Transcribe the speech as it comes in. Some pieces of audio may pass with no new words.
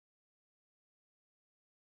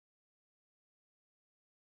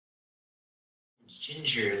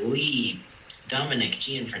Ginger, Lee, Dominic,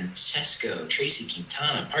 Gianfrancesco, Tracy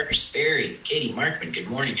Quintana, Parker Sperry, Katie Markman. Good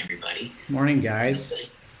morning, everybody. Morning, guys. The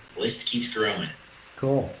list keeps growing.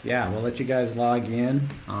 Cool. Yeah, we'll let you guys log in.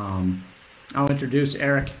 I'll introduce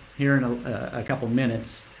Eric here in a couple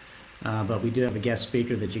minutes, but we do have a guest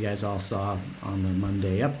speaker that you guys all saw on the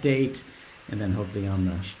Monday update, and then hopefully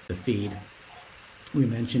on the feed. We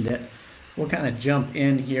mentioned it. We'll kind of jump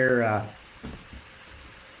in here.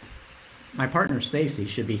 My partner Stacy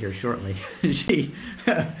should be here shortly. She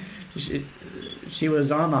was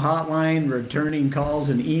on the hotline returning calls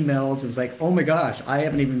and emails. It's like, oh my gosh, I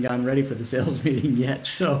haven't even gotten ready for the sales meeting yet.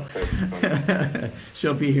 So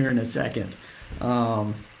she'll be here in a second.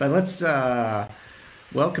 But let's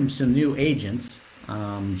welcome some new agents.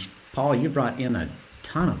 Paul, you brought in a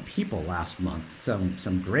ton of people last month,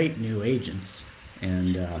 some great new agents.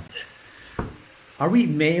 And are we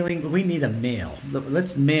mailing? We need a mail.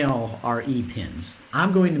 Let's mail our e-pins.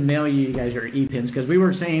 I'm going to mail you guys your e-pins because we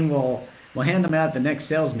were saying, well, we'll hand them out at the next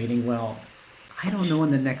sales meeting. Well, I don't know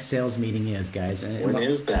when the next sales meeting is, guys. And when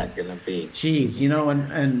is that going to be? Geez, you know,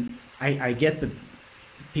 and I get the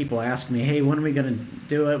people ask me, hey, when are we going to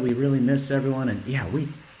do it? We really miss everyone. And yeah, we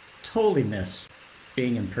totally miss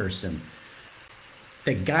being in person.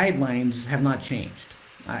 The guidelines have not changed.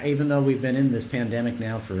 Even though we've been in this pandemic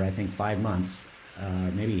now for, I think, 5 months,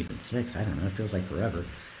 maybe even 6, I don't know, it feels like forever.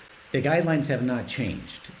 The guidelines have not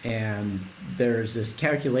changed, and there's this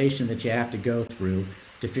calculation that you have to go through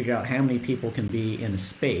to figure out how many people can be in a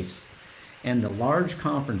space. And the large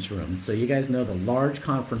conference room, so you guys know the large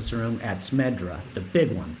conference room at Smedra, the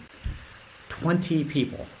big one, 20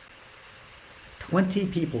 people. 20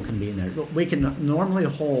 people can be in there. We can normally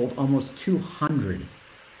hold almost 200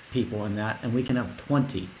 people in that, and we can have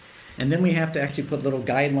 20. And then we have to actually put little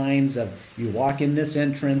guidelines of you walk in this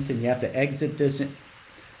entrance and you have to exit this.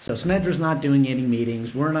 So Smedra's not doing any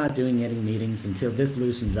meetings. We're not doing any meetings until this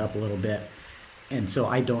loosens up a little bit. And so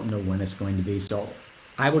I don't know when it's going to be. So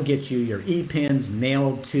I will get you your e-pins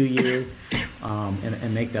mailed to you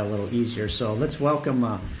and make that a little easier. So let's welcome,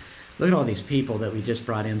 look at all these people that we just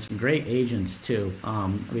brought in, some great agents too.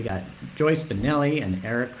 We got Joyce Benelli and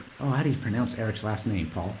Eric. Oh, how do you pronounce Eric's last name,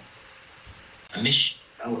 Paul?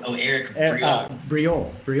 Eric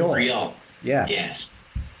Briol. Briol. Yeah. Yes.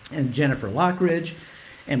 And Jennifer Lockridge,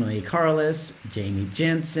 Emily Carlis, Jamie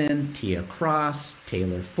Jensen, Tia Cross,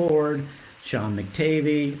 Taylor Ford, Sean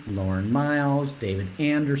McTavie, Lauren Miles, David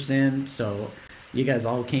Anderson. So you guys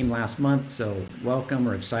all came last month, so welcome.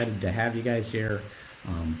 We're excited to have you guys here.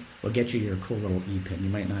 We'll get you your cool little e-pin.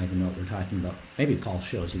 You might not even know what we're talking about. Maybe Paul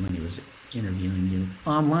shows you when he was interviewing you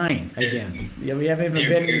online again. Yeah, we haven't even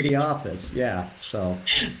been to the office. Yeah, so.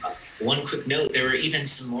 One quick note, there were even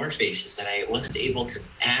some more faces that I wasn't able to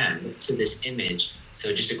add to this image.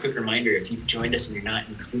 So just a quick reminder, if you've joined us and you're not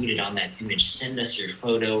included on that image, send us your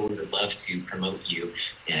photo. We would love to promote you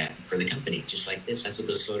for the company, just like this. That's what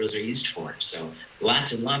those photos are used for. So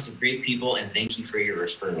lots and lots of great people, and thank you for your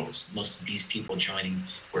referrals. Most of these people joining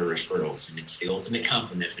were referrals, and it's the ultimate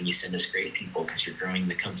compliment when you send us great people because you're growing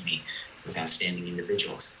the company with outstanding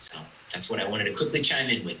individuals. So that's what I wanted to quickly chime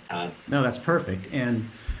in with, Todd. No, that's perfect. And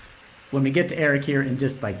when we get to Eric here in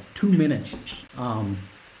just like 2 minutes,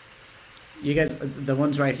 you guys, the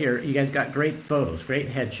ones right here, you guys got great photos,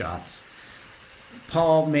 great headshots.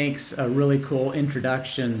 Paul makes a really cool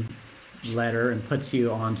introduction letter and puts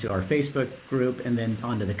you onto our Facebook group and then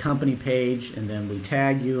onto the company page, and then we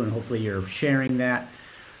tag you, and hopefully you're sharing that.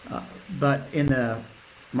 But in the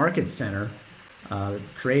Market Center,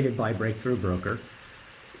 created by Breakthrough Broker,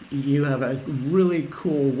 you have a really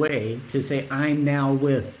cool way to say, I'm now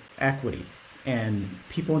with Equity. And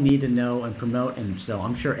people need to know and promote, and so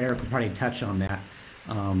I'm sure Eric will probably touch on that.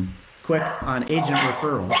 Quick on agent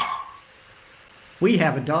referrals. We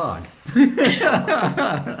have a dog. They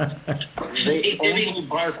only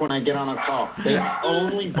bark when I get on a call. They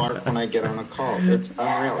only bark when I get on a call. It's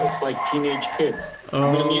unreal. It's like teenage kids.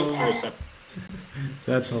 I'm going to mute for a second.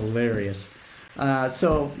 That's hilarious.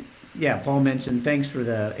 So, yeah, Paul mentioned thanks for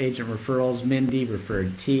the agent referrals. Mindy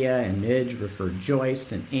referred Tia, and Midge referred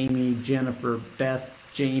Joyce, and Amy, Jennifer, Beth,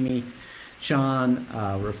 Jamie, Sean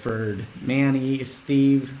referred Manny,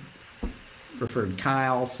 Steve referred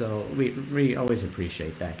Kyle. So we always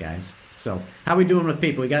appreciate that, guys. So how are we doing with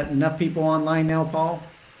people? We got enough people online now, Paul?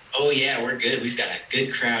 Oh, yeah, we're good. We've got a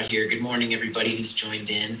good crowd here. Good morning, everybody who's joined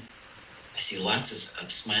in. I see lots of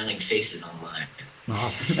smiling faces online.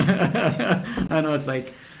 Awesome. I know, it's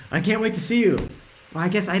like, I can't wait to see you. Well, I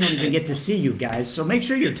guess I don't even get to see you guys. So make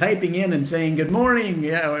sure you're typing in and saying good morning.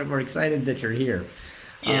 Yeah, we're excited that you're here.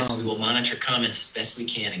 Yes, we will monitor comments as best we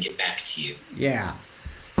can and get back to you. Yeah.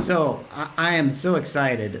 So I am so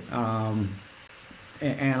excited. And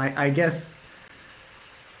I guess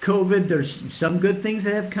COVID, there's some good things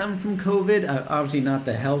that have come from COVID, obviously not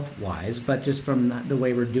the health wise, but just from the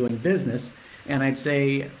way we're doing business. And I'd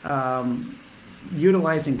say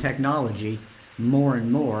utilizing technology more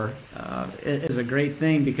and more is a great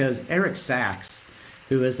thing, because Eric Sachs,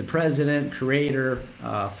 who is the president, creator,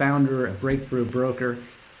 founder of Breakthrough Broker,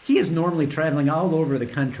 he is normally traveling all over the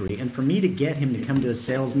country. And for me to get him to come to a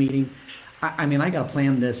sales meeting, I mean, I got to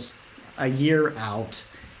plan this a year out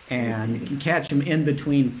and can catch him in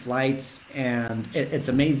between flights. And it's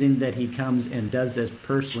amazing that he comes and does this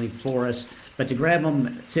personally for us. But to grab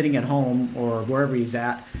him sitting at home or wherever he's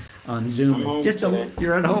at on Zoom,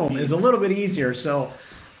 you're at home, is a little bit easier. So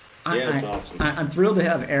it's awesome. I'm thrilled to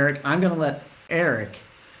have Eric. I'm going to let Eric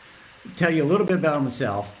tell you a little bit about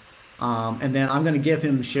himself. And then I'm going to give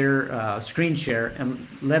him screen share and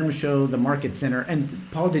let him show the market center. And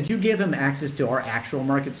Paul, did you give him access to our actual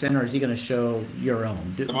market center, or is he going to show your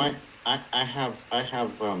own? No, I have.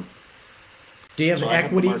 Do you have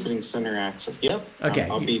Equity Marketing Center access? Yep. Okay.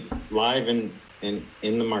 I'll be live in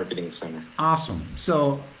the Marketing Center. Awesome.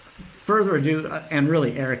 So, further ado, and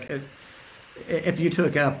really, Eric, if you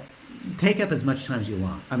take up as much time as you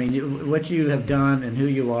want. I mean, what you have done and who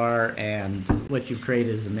you are and what you've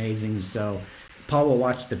created is amazing. So Paul will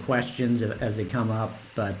watch the questions as they come up,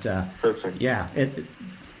 but perfect. Yeah,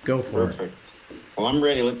 go for it. Perfect. Well, I'm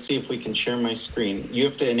ready. Let's see if we can share my screen. You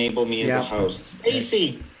have to enable me as a host.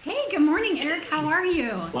 Stacy. Hey, good morning, Eric. How are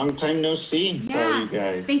you? Long time no see for all you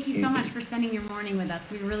guys. Thank you so much for spending your morning with us.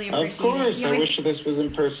 We really appreciate it. Of course. I wish this was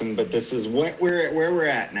in person, but this is where we're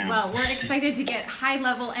at now. Well, we're excited to get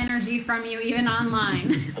high-level energy from you, even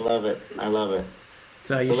online. I love it.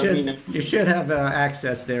 So you should have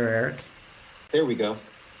access there, Eric. There we go.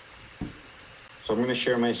 So I'm going to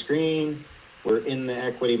share my screen. We're in the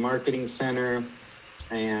Equity Marketing Center,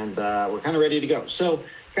 and we're kind of ready to go. So,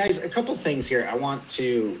 guys, a couple things here. I want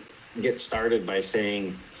to get started by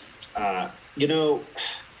saying, I'm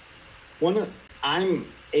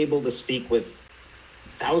able to speak with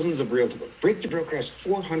thousands of realtors. Breakthrough Broker has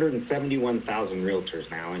 471,000 realtors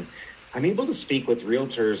now, and I'm able to speak with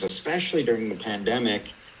realtors, especially during the pandemic,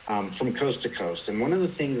 from coast to coast. And one of the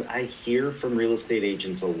things I hear from real estate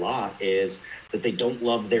agents a lot is that they don't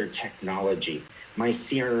love their technology. My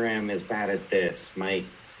CRM is bad at this. My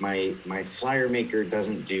flyer maker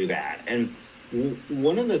doesn't do that. And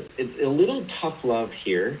one of a little tough love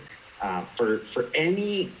here for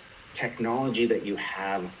any technology that you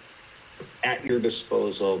have at your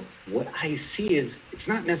disposal. What I see is it's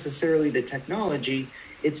not necessarily the technology,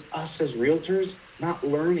 it's us as realtors not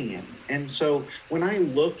learning it. And so when I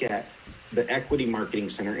look at the Equity Marketing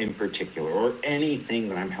Center in particular, or anything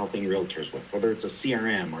that I'm helping realtors with, whether it's a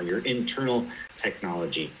CRM or your internal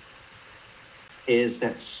technology, is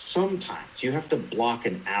that sometimes you have to block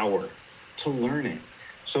an hour to learn it.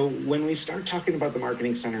 So when we start talking about the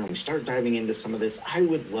Marketing Center and we start diving into some of this, I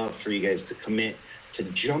would love for you guys to commit to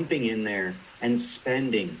jumping in there and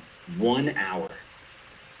spending 1 hour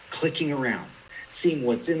clicking around, seeing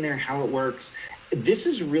what's in there, how it works. This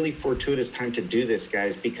is really fortuitous time to do this,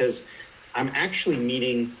 guys, because I'm actually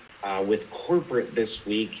meeting with corporate this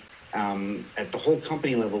week at the whole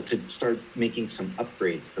company level to start making some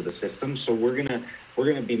upgrades to the system. So we're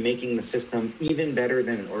gonna be making the system even better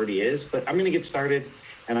than it already is. But I'm gonna get started,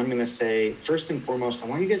 and I'm gonna say, first and foremost, I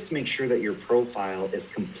want you guys to make sure that your profile is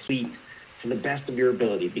complete to the best of your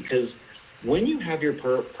ability, because when you have your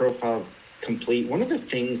profile complete, one of the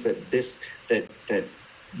things that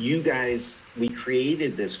you guys, we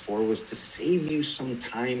created this for, was to save you some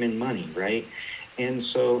time and money, right? And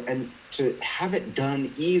so, and to have it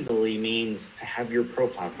done easily means to have your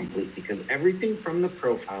profile complete, because everything from the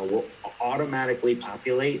profile will automatically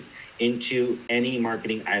populate into any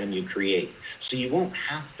marketing item you create. So you won't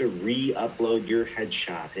have to re-upload your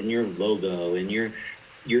headshot and your logo and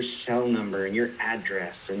your cell number and your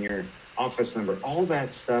address and your office number. All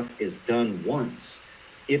that stuff is done once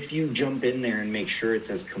if you jump in there and make sure it's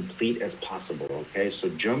as complete as possible, okay? So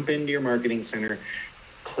jump into your Marketing Center,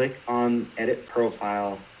 click on Edit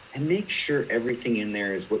Profile, and make sure everything in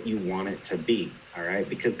there is what you want it to be, all right?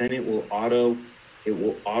 Because then it will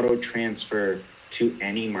auto transfer to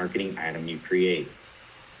any marketing item you create.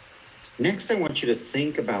 Next, I want you to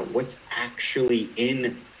think about what's actually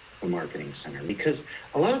in the Marketing Center, because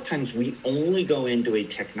a lot of times we only go into a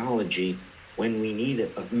technology when we need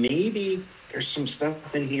it, but maybe there's some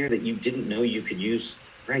stuff in here that you didn't know you could use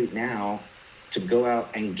right now to go out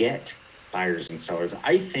and get buyers and sellers.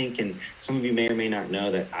 I think, and some of you may or may not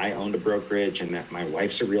know, that I owned a brokerage and that my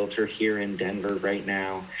wife's a realtor here in Denver right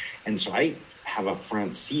now. And so I have a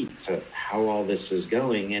front seat to how all this is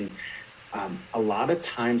going. And a lot of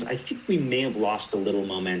times, I think we may have lost a little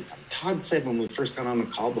momentum. Todd said when we first got on the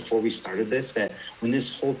call before we started this, that when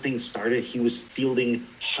this whole thing started, he was fielding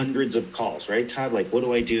hundreds of calls, right, Todd? Like, what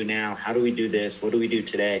do I do now? How do we do this? What do we do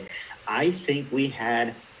today? I think we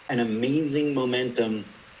had an amazing momentum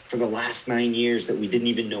for the last 9 years that we didn't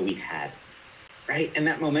even know we had, right? And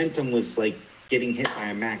that momentum was like getting hit by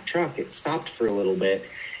a Mack truck. It stopped for a little bit,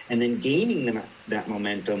 and then gaining that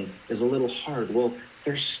momentum is a little hard. Well,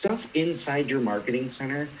 there's stuff inside your marketing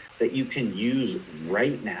center that you can use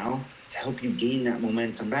right now to help you gain that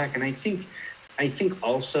momentum back. And I think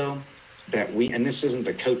also that and this isn't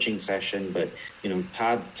a coaching session, but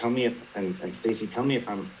Todd, tell me if, and Stacy, tell me if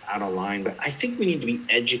I'm out of line, but I think we need to be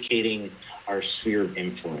educating our sphere of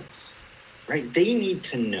influence, right? They need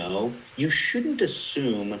to know. You shouldn't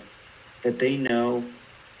assume that they know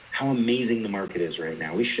how amazing the market is right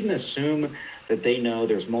now. We shouldn't assume that they know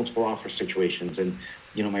there's multiple offer situations. And,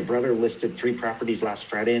 my brother listed 3 properties last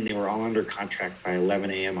Friday and they were all under contract by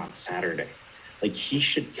 11 a.m. on Saturday. Like, he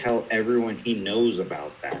should tell everyone he knows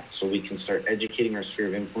about that so we can start educating our sphere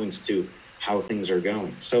of influence to how things are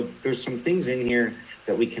going. So there's some things in here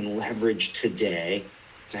that we can leverage today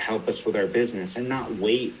to help us with our business and not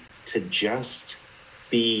wait to just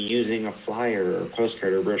be using a flyer or a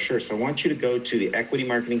postcard or a brochure. So I want you to go to the Equity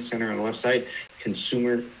Marketing Center on the left side,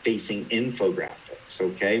 consumer facing infographics,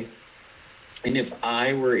 okay? And if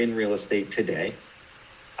I were in real estate today,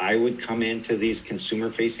 I would come into these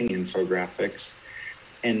consumer facing infographics,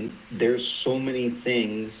 and there's so many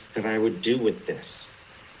things that I would do with this.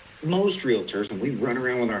 Most realtors, when we run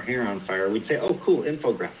around with our hair on fire, we'd say, oh, cool,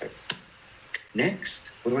 infographic.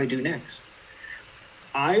 Next, what do I do next?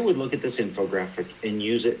 I would look at this infographic and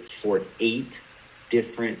use it for 8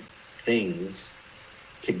 different things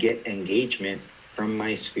to get engagement from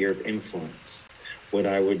my sphere of influence. What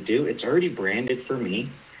I would do, it's already branded for me.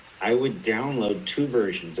 I would download 2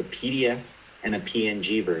 versions, a PDF and a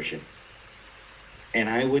PNG version. And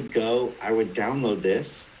I would download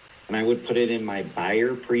this and I would put it in my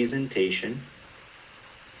buyer presentation.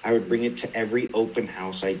 I would bring it to every open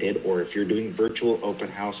house I did, or if you're doing virtual open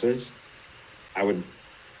houses, I would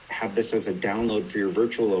have this as a download for your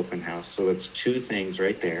virtual open house. So that's 2 things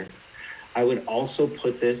right there. I would also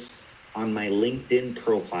put this on my LinkedIn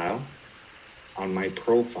profile, on my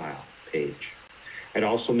profile page. I'd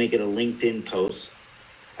also make it a LinkedIn post.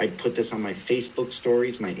 I'd put this on my Facebook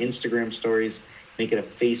stories, my Instagram stories, make it a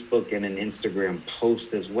Facebook and an Instagram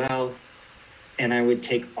post as well. And I would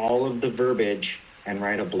take all of the verbiage and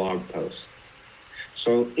write a blog post.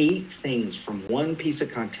 So 8 things from one piece of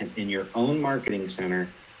content in your own marketing center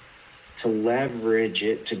to leverage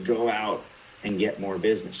it to go out and get more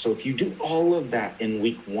business. So if you do all of that in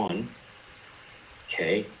week 1,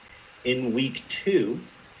 okay, in week 2,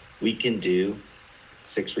 we can do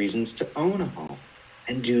 6 reasons to own a home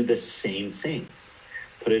and do the same things.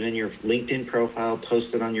 Put it in your LinkedIn profile,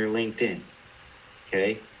 post it on your LinkedIn,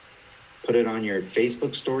 okay? Put it on your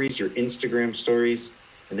Facebook stories, your Instagram stories,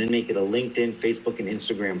 and then make it a LinkedIn, Facebook, and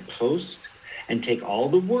Instagram post, and take all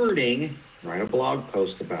the wording, write a blog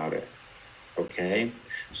post about it, okay?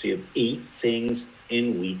 So you have 8 things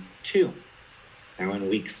in week 2. Now in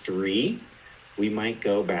week 3, we might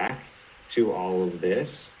go back to all of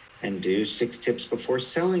this and do 6 tips before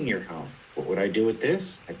selling your home. What would I do with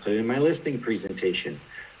this? I put it in my listing presentation,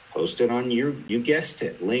 post it on you guessed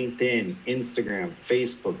it, LinkedIn, Instagram,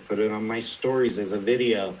 Facebook, put it on my stories as a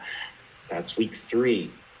video. That's week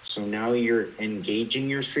 3. So now you're engaging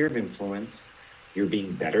your sphere of influence, you're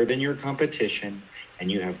being better than your competition, and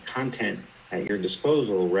you have content at your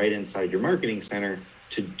disposal right inside your marketing center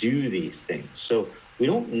to do these things. So we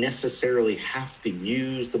don't necessarily have to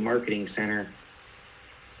use the marketing center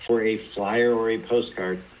for a flyer or a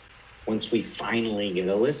postcard once we finally get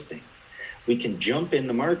a listing. We can jump in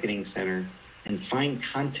the marketing center and find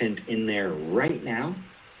content in there right now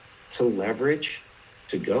to leverage,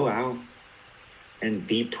 to go out and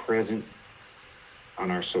be present on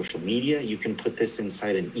our social media. You can put this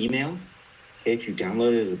inside an email. Okay, if you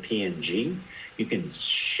download it as a PNG, you can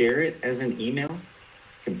share it as an email.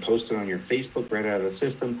 You can post it on your Facebook right out of the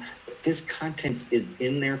system. But this content is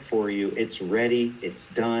in there for you. It's ready, it's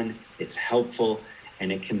done, it's helpful,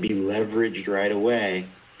 and it can be leveraged right away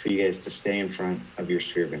for you guys to stay in front of your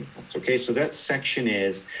sphere of influence. Okay, so that section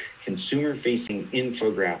is consumer-facing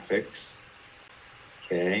infographics.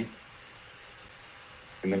 Okay.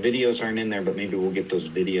 And the videos aren't in there, but maybe we'll get those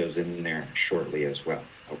videos in there shortly as well,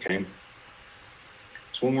 okay?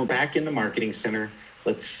 So when we're back in the marketing center,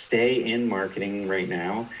 let's stay in marketing right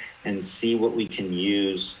now and see what we can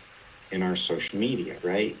use in our social media,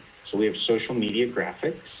 right? So we have social media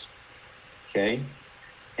graphics, okay?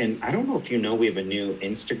 And I don't know if you know, we have a new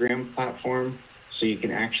Instagram platform, so you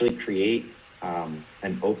can actually create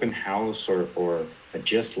an open house or a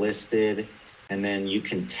just listed, and then you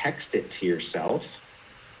can text it to yourself,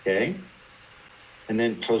 okay? And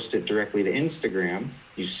then post it directly to Instagram.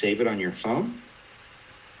 You save it on your phone,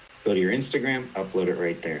 go to your Instagram, upload it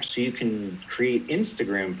right there. So you can create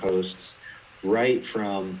Instagram posts right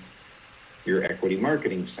from your Equity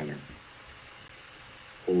Marketing Center.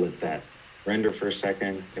 We'll let that render for a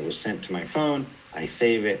second. It was sent to my phone. I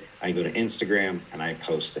save it. I go to Instagram and I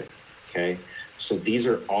post it. Okay. So these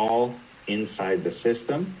are all inside the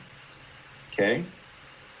system. Okay.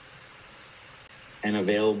 And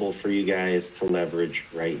available for you guys to leverage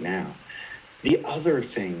right now. The other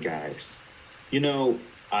thing, guys, you know,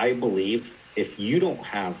 I believe if you don't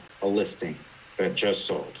have a listing that just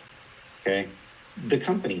sold, okay, the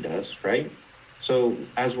company does, right? So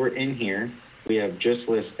as we're in here, we have just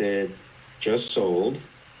listed, just sold,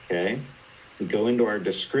 okay? We go into our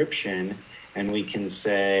description and we can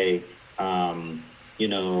say, you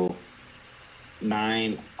know,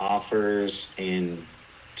 9 offers in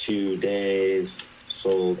 2 days,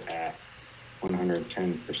 sold at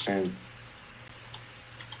 110%.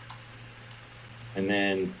 And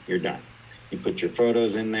then you're done. You put your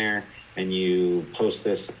photos in there and you post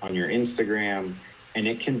this on your Instagram, and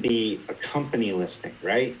it can be a company listing,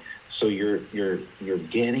 right? So you're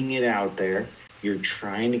getting it out there. You're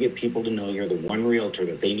trying to get people to know you're the one realtor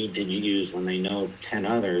that they need to use when they know 10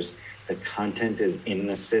 others. The content is in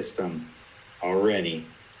the system already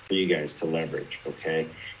for you guys to leverage, okay?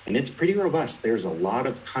 And it's pretty robust. There's a lot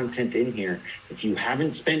of content in here. If you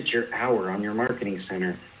haven't spent your hour on your marketing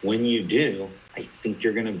center, when you do, I think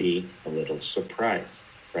you're gonna be a little surprised,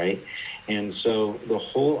 right? And so the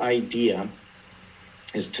whole idea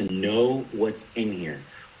is to know what's in here.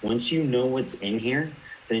 Once you know what's in here,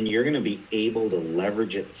 then you're gonna be able to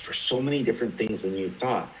leverage it for so many different things than you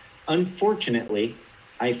thought. Unfortunately,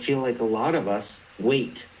 I feel like a lot of us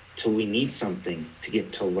wait till we need something to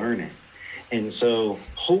get to learn it. And so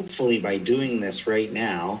hopefully by doing this right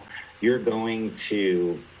now, you're going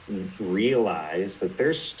to realize that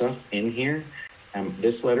there's stuff in here.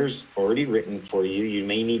 This letter's already written for you. You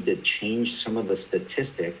may need to change some of the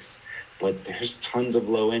statistics, but there's tons of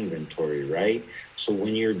low inventory, right? So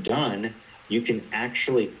when you're done, you can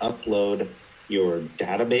actually upload your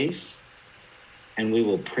database and we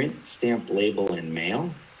will print, stamp, label, and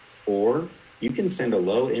mail, or you can send a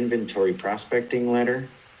low inventory prospecting letter.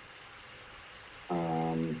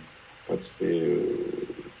 Let's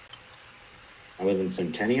do, I live in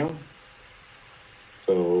Centennial.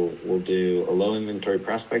 So we'll do a low inventory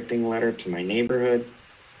prospecting letter to my neighborhood.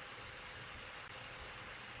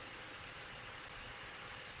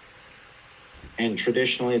 And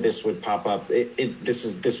traditionally this would pop up.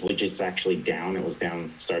 This widget's actually down. It was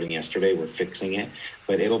down starting yesterday. We're fixing it,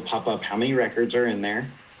 but it'll pop up how many records are in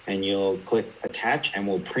there, and you'll click attach and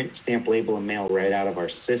we'll print, stamp, label, and mail right out of our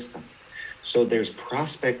system. So there's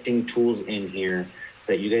prospecting tools in here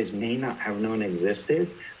that you guys may not have known existed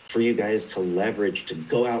for you guys to leverage to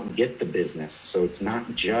go out and get the business. So it's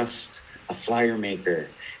not just a flyer maker.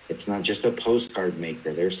 It's not just a postcard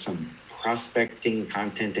maker. There's some prospecting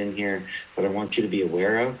content in here that I want you to be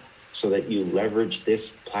aware of so that you leverage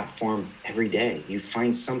this platform every day. You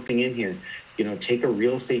find something in here, you know, take a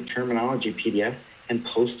real estate terminology PDF and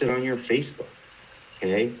post it on your Facebook,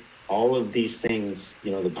 okay? All of these things,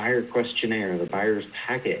 you know, the buyer questionnaire, the buyer's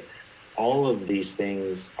packet, all of these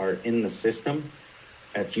things are in the system.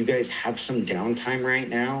 If you guys have some downtime right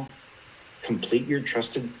now, complete your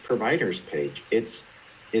trusted providers page. It's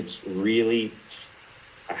really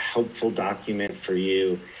a helpful document for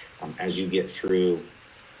you as you get through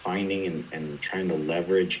finding and trying to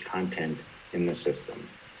leverage content in the system.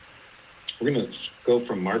 We're going to go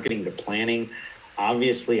from marketing to planning.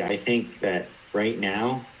 Obviously, I think that right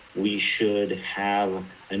now we should have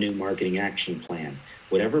a new marketing action plan.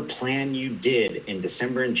 Whatever plan you did in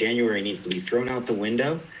December and January needs to be thrown out the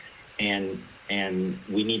window, and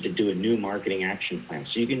we need to do a new marketing action plan.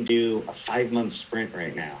 So you can do a 5-month sprint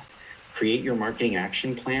right now. Create your marketing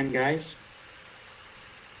action plan, guys.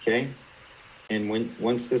 Okay? And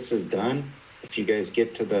once this is done, if you guys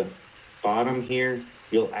get to the bottom here,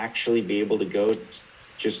 you'll actually be able to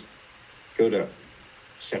just go to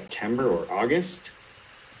September or August,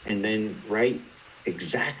 and then write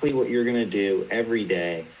exactly what you're gonna do every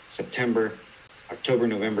day, September, October,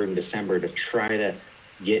 November, and December, to try to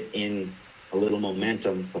get in a little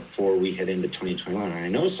momentum before we head into 2021. And I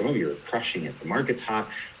know some of you are crushing it. The market's hot.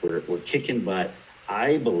 We're kicking butt.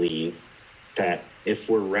 I believe that if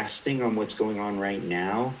we're resting on what's going on right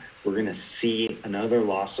now, we're going to see another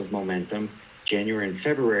loss of momentum January and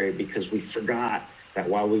February, because we forgot that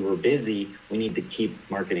while we were busy, we need to keep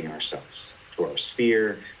marketing ourselves to our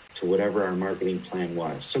sphere, to whatever our marketing plan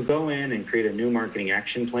was. So go in and create a new marketing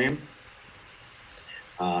action plan.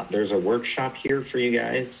 There's a workshop here for you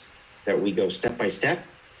guys that we go step by step,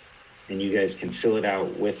 and you guys can fill it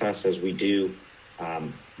out with us as we do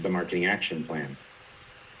the marketing action plan.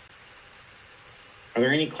 Are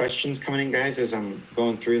there any questions coming in, guys, as I'm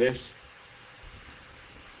going through this?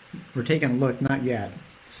 We're taking a look, not yet.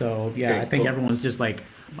 So yeah, Okay, I think cool. everyone's just like,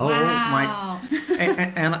 oh Wow. my.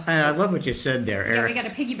 And I love what you said there, Yeah, Eric. we got to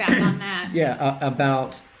piggyback on that. Yeah,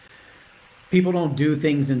 about people don't do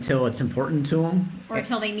things until it's important to them, Or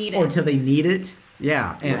until they need it. or until they need it.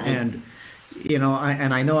 Yeah, Right. and you know,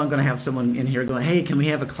 I know I'm going to have someone in here going, hey, can we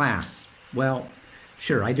have a class? Well,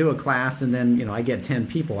 sure, I do a class, and then, you know, I get 10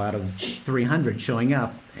 people out of 300 showing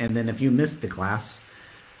up, and then if you miss the class,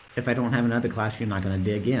 if I don't have another class, you're not going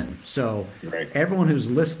to dig in. So Right. everyone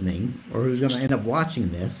who's listening or who's going to end up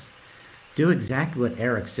watching this, do exactly what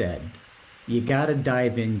Eric said. You got to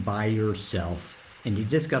dive in by yourself, and you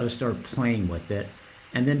just got to start playing with it,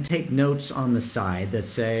 and then take notes on the side that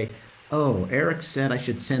say, oh, Eric said I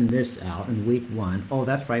should send this out in week 1. Oh,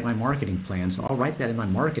 that's right, my marketing plan. So I'll write that in my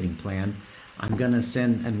marketing plan. I'm going to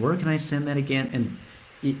send, and where can I send that again? And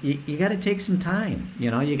you got to take some time.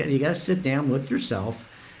 You know, you got to sit down with yourself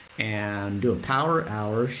and do a power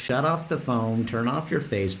hour, shut off the phone, turn off your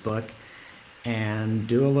Facebook, and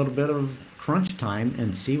do a little bit of crunch time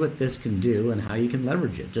and see what this can do and how you can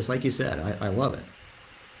leverage it. Just like you said, I love it.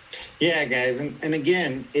 Yeah, guys. And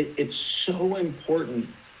again, it's so important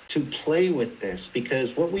to play with this,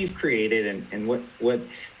 because what we've created and what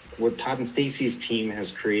Todd and Stacy's team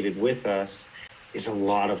has created with us is a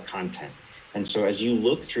lot of content. And so as you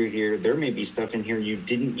look through here, there may be stuff in here you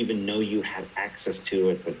didn't even know you had access to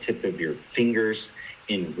at the tip of your fingers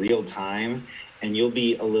in real time, and you'll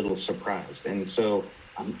be a little surprised. And so,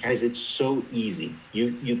 guys, it's so easy.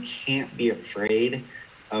 You can't be afraid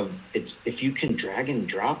of it. If you can drag and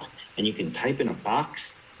drop and you can type in a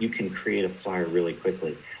box, you can create a flyer really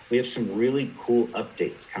quickly. We have some really cool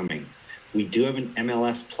updates coming. We do have an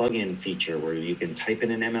MLS plugin feature where you can type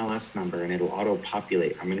in an MLS number and it'll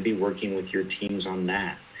auto-populate. I'm going to be working with your teams on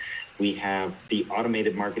that. We have the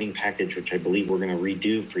automated marketing package, which I believe we're going to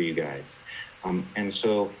redo for you guys. And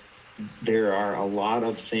so there are a lot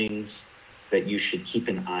of things that you should keep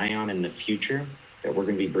an eye on in the future that we're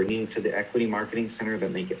going to be bringing to the Equity Marketing Center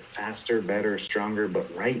that make it faster, better, stronger.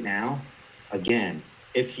 But right now, again,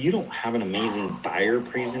 if you don't have an amazing buyer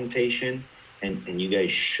presentation, and you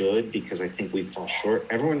guys should, because I think we fall short.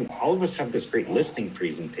 All of us have this great listing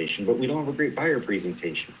presentation, but we don't have a great buyer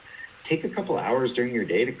presentation. Take a couple hours during your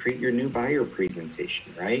day to create your new buyer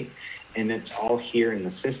presentation, right? And it's all here in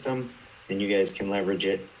the system, and you guys can leverage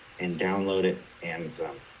it and download it and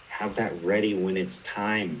have that ready when it's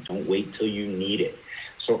time. Don't wait till you need it.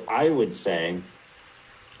 So I would say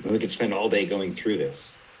we could spend all day going through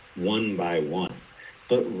this one by one,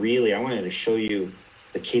 but really I wanted to show you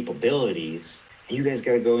the capabilities, and you guys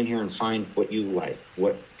got to go in here and find what you like,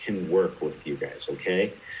 what can work with you guys,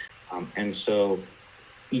 okay? And so,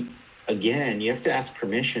 again, you have to ask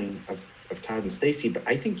permission of Todd and Stacy, but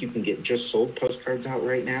I think you can get just sold postcards out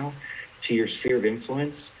right now to your sphere of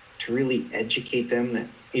influence to really educate them that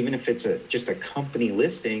even if it's just a company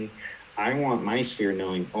listing, I want my sphere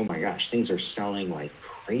knowing, oh my gosh, things are selling like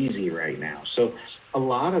crazy right now. So a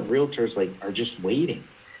lot of realtors are just waiting.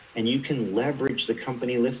 And you can leverage the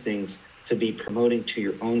company listings to be promoting to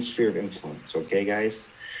your own sphere of influence. Okay, guys?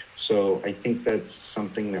 So I think that's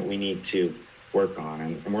something that we need to work on.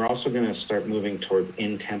 And we're also going to start moving towards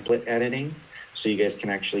in-template editing. So you guys can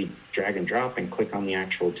actually drag and drop and click on the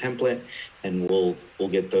actual template, and we'll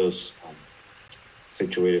get those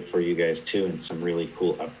situated for you guys too, and some really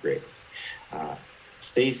cool upgrades.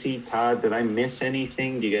 Stacy, Todd, did I miss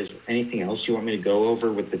anything? Do you guys, anything else you want me to go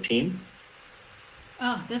over with the team?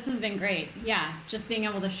 Oh, this has been great. Yeah, just being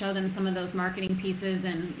able to show them some of those marketing pieces.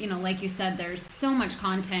 And, you know, like you said, there's so much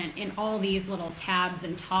content in all these little tabs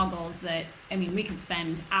and toggles that, I mean, we could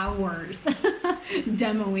spend hours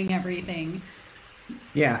demoing everything.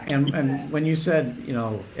 Yeah, and when you said, you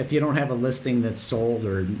know, if you don't have a listing that's sold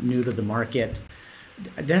or new to the market,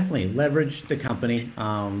 definitely leverage the company.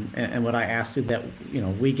 And what I asked is that, you know,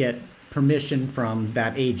 we get permission from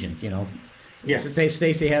that agent, you know, Yes. If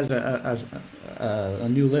Stacy has a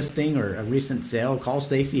new listing or a recent sale, call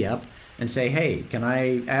Stacy up and say, hey, can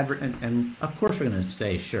I and of course we're going to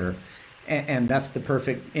say sure. And that's the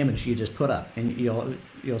perfect image you just put up. And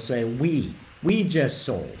you'll say, we just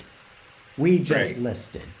sold. We just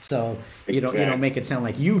listed. So you don't make it sound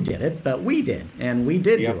like you did it, but we did, and we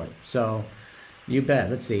did do it. So you bet.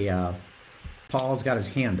 Let's see. Paul's got his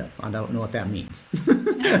hand up. I don't know what that means.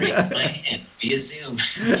 I raised my hand via Zoom.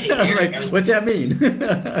 Hey, Eric, what's that mean?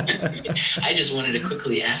 I just wanted to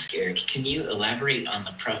quickly ask Eric, can you elaborate on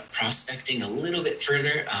the prospecting a little bit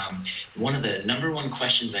further? One of the #1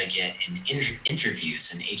 questions I get in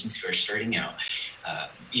interviews and agents who are starting out,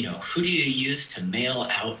 who do you use to mail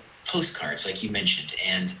out postcards like you mentioned,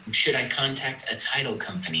 and should I contact a title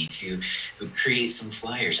company to create some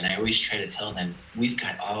flyers? And I always try to tell them we've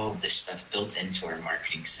got all this stuff built into our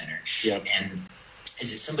marketing center. And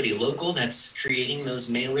is it somebody local that's creating those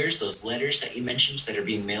mailers, those letters that you mentioned that are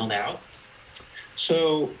being mailed out?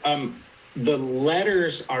 So the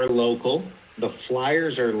letters are local, the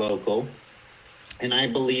flyers are local, and I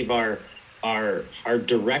believe our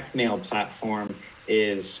direct mail platform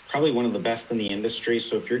is probably one of the best in the industry.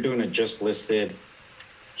 So if you're doing a just listed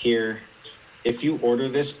here, if you order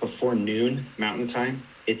this before noon Mountain Time,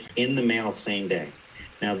 it's in the mail same day.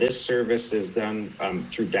 Now this service is done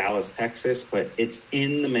through Dallas, Texas, but it's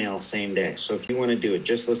in the mail same day. So if you want to do a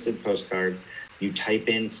just listed postcard, you type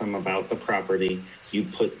in some about the property, you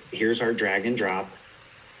put, here's our drag and drop,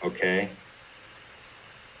 okay?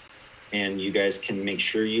 And you guys can make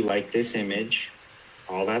sure you like this image.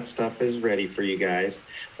 All that stuff is ready for you guys.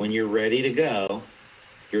 When you're ready to go,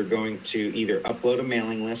 you're going to either upload a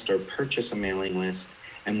mailing list or purchase a mailing list,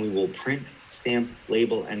 and we will print, stamp,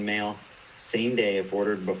 label, and mail same day if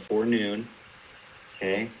ordered before noon,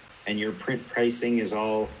 okay? And your print pricing is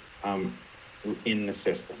all in the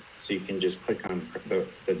system. So you can just click on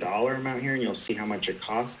the dollar amount here and you'll see how much it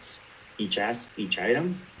costs each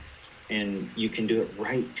item, and you can do it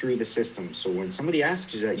right through the system. So when somebody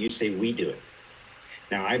asks you that, you say, we do it.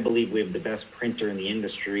 Now, I believe we have the best printer in the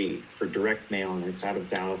industry for direct mail, and it's out of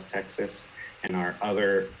Dallas, Texas. And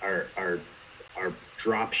our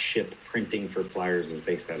drop ship printing for flyers is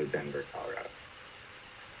based out of Denver, Colorado.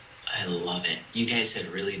 I love it. You guys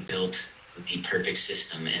have really built the perfect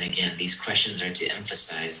system. And again, these questions are to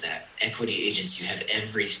emphasize that Equity agents, you have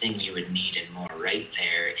everything you would need and more right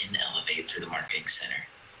there in Elevate through the Marketing Center.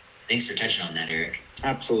 Thanks for touching on that, Eric.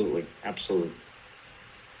 Absolutely. Absolutely.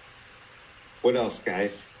 What else,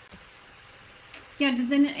 guys? Yeah,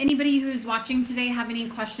 does anybody who's watching today have any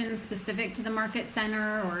questions specific to the Market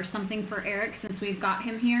Center or something for Eric since we've got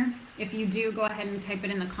him here? If you do, go ahead and type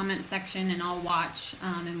it in the comment section and I'll watch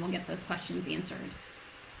and we'll get those questions answered.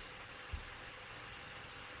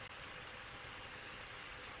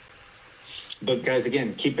 But guys,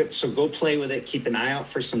 again, go play with it. Keep an eye out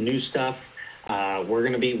for some new stuff. We're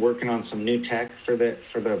going to be working on some new tech for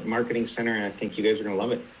the Marketing Center, and I think you guys are going to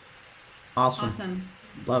love it. Awesome.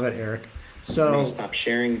 Love it, Eric. So I'm gonna stop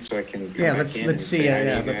sharing so I can let's see.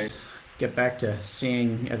 Let's get back to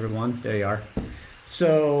seeing everyone. There you are.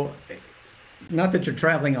 So, not that you're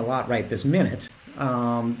traveling a lot right this minute,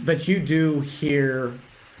 but you do hear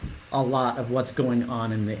a lot of what's going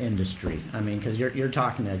on in the industry. I mean, because you're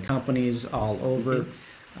talking to companies all over.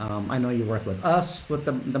 I know you work with us with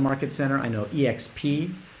the Market Center. I know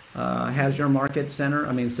EXP has your Market Center.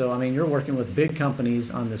 I mean, you're working with big companies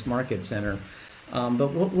on this Market Center.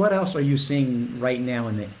 But what else are you seeing right now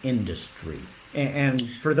in the industry? And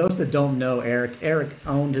for those that don't know Eric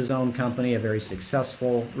owned his own company, a very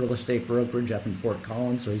successful real estate brokerage up in Fort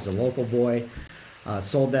Collins. So he's a local boy,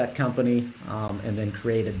 sold that company, and then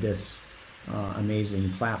created this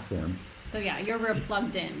amazing platform. So yeah, you're real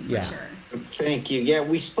plugged in for sure. Thank you. Yeah,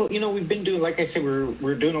 we spoke, we've been doing, like I said,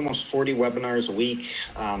 we're doing almost 40 webinars a week.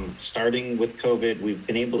 Starting with COVID, we've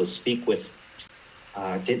been able to speak with,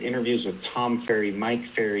 did interviews with Tom Ferry, Mike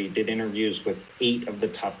Ferry, did interviews with 8 of the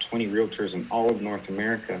top 20 realtors in all of North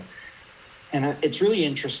America. And it's really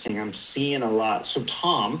interesting. I'm seeing a lot. So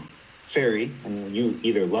Tom Ferry, and you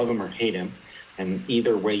either love him or hate him, and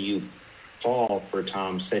either way you fall for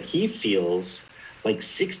Tom, said he feels like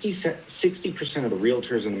 60% of the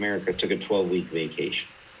realtors in America took a 12-week vacation.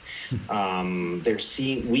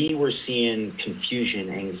 We were seeing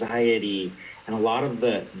confusion, anxiety, and a lot of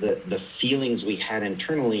the feelings we had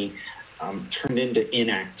internally turned into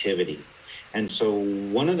inactivity. And so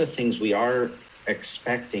one of the things we are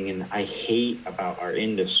expecting, and I hate about our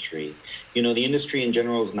industry, the industry in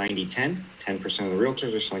general is 90-10, 10% of the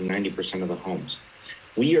realtors are selling 90% of the homes.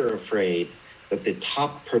 We are afraid that the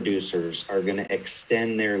top producers are going to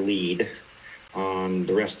extend their lead on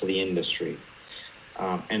the rest of the industry.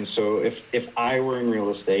 And so if I were in real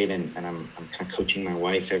estate, and I'm kind of coaching my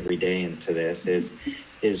wife every day into this,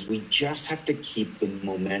 is we just have to keep the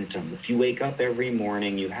momentum. If you wake up every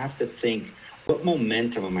morning, you have to think, what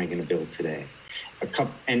momentum am I going to build today?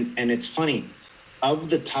 And it's funny, of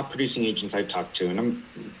the top producing agents I've talked to, and I'm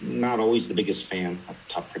not always the biggest fan of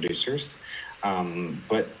top producers,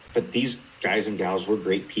 but these guys and gals were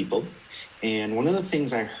great people. And one of the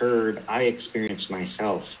things I experienced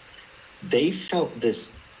myself, they felt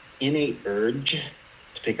this innate urge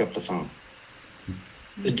to pick up the phone.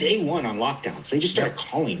 The day one on lockdowns, they just started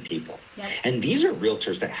calling people. Yep. And these are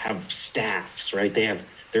realtors that have staffs, right? They have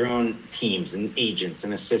their own teams and agents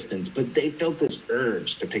and assistants, but they felt this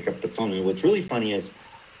urge to pick up the phone. And what's really funny is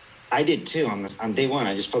I did too on day one.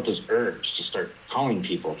 I just felt this urge to start calling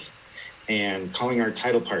people and calling our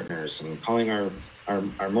title partners and calling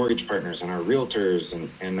our mortgage partners and our realtors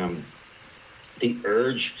and the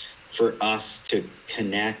urge for us to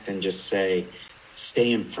connect and just stay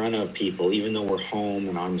in front of people, even though we're home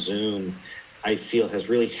and on Zoom, I feel has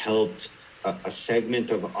really helped a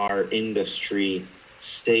segment of our industry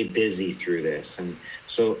stay busy through this. And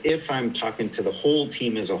so if I'm talking to the whole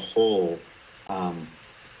team as a whole,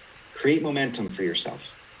 create momentum for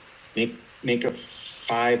yourself. Make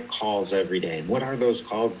 5 calls every day. What are those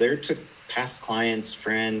calls? They're to past clients,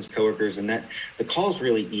 friends, coworkers, and that the call's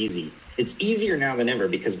really easy. It's easier now than ever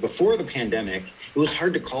because before the pandemic, it was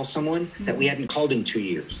hard to call someone that we hadn't called in 2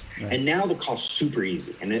 years. Right. And now the call's super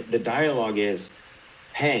easy. And the dialogue is,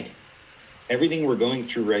 hey, everything we're going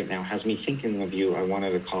through right now has me thinking of you. I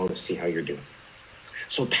wanted to call to see how you're doing.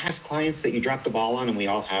 So past clients that you dropped the ball on, and we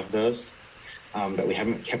all have those, that we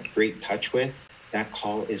haven't kept great touch with, that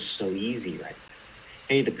call is so easy right now.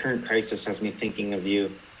 Hey, the current crisis has me thinking of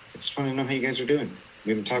you. I just want to know how you guys are doing. We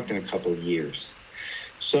haven't talked in a couple of years.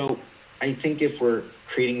 So I think if we're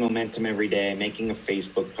creating momentum every day, making a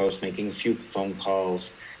Facebook post, making a few phone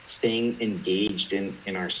calls, staying engaged in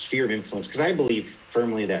our sphere of influence, because I believe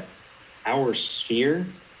firmly that our sphere,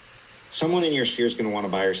 someone in your sphere is going to want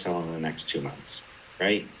to buy or sell in the next 2 months,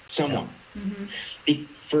 right? Someone. Mm-hmm.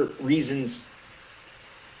 For reasons,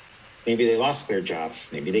 maybe they lost their job,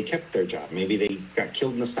 maybe they kept their job, maybe they got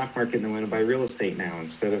killed in the stock market and they want to buy real estate now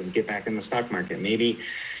instead of get back in the stock market. Maybe,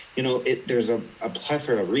 there's a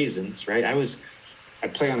plethora of reasons, right? I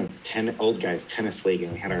play on a old guys tennis league,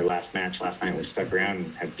 and we had our last match last night. We stuck around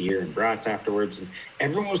and had beer and brats afterwards, and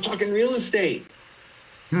everyone was talking real estate.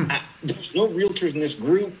 There's no realtors in this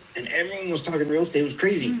group, and everyone was talking real estate. It was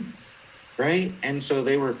crazy, right? And so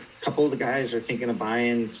a couple of the guys are thinking of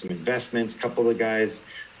buying some investments. A couple of the guys,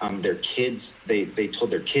 their kids, they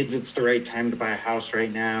told their kids it's the right time to buy a house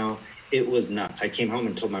right now. It was nuts. I came home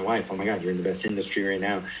and told my wife, oh my God, you're in the best industry right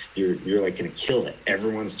now. You're like going to kill it.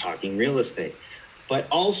 Everyone's talking real estate. But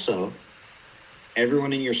also,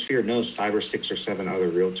 everyone in your sphere knows 5 or 6 or 7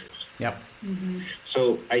 other realtors. Yep. Mm-hmm.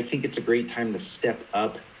 So I think it's a great time to step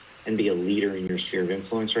up and be a leader in your sphere of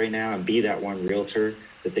influence right now and be that one realtor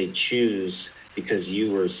that they choose because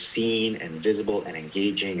you were seen and visible and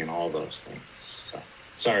engaging and all those things. So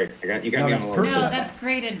sorry, you got me on a little. No, that's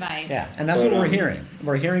great advice. Yeah, and that's what we're hearing.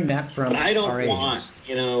 We're hearing that from but I don't our want,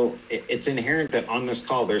 agents. it's inherent that on this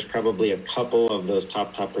call, there's probably a couple of those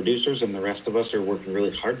top producers, and the rest of us are working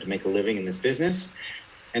really hard to make a living in this business.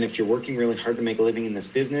 And if you're working really hard to make a living in this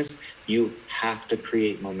business, you have to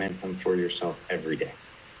create momentum for yourself every day.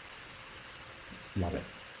 Love it.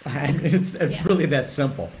 It's really that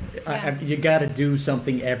simple. Yeah. You got to do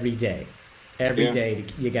something every day. Every day,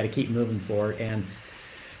 you got to keep moving forward. And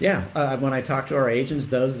when I talk to our agents,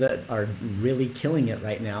 those that are really killing it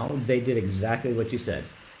right now, they did exactly what you said.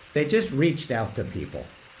 They just reached out to people.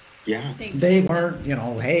 Yeah. They weren't,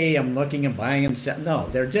 hey, I'm looking and buying and selling. No,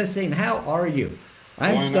 they're just saying, how are you?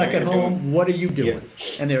 I'm stuck at home. What are you doing?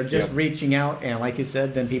 And they're just reaching out. And like you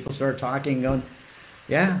said, then people start talking, going,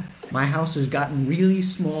 yeah, my house has gotten really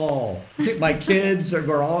small. My kids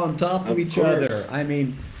are all on top of each other. I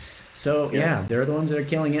mean, they're the ones that are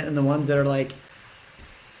killing it, and the ones that are like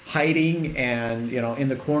hiding and, in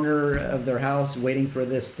the corner of their house waiting for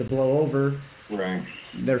this to blow over. Right.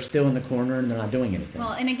 They're still in the corner and they're not doing anything.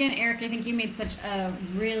 Well, and again, Eric, I think you made such a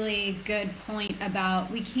really good point about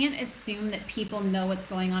we can't assume that people know what's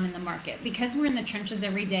going on in the market. Because we're in the trenches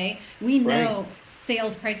every day, we know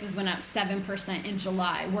sales prices went up 7% in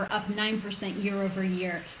July. We're up 9% year over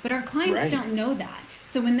year. But our clients don't know that.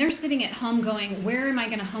 So when they're sitting at home going, where am I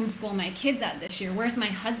going to homeschool my kids at this year? Where's my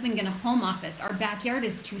husband going to home office? Our backyard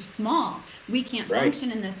is too small. We can't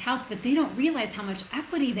function in this house, but they don't realize how much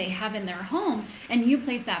equity they have in their home. And you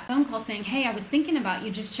place that phone call saying, hey, I was thinking about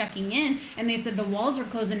you, just checking in. And they said the walls are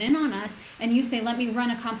closing in on us. And you say, let me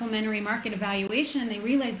run a complimentary market evaluation. And they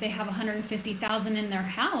realize they have $150,000 in their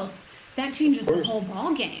house. That changes the whole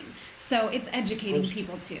ball game. So it's educating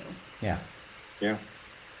people too. Yeah. Yeah.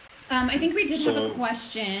 I think we did have a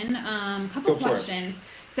question, couple questions.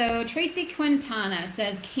 So Tracy Quintana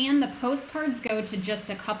says, can the postcards go to just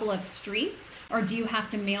a couple of streets, or do you have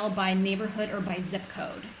to mail by neighborhood or by zip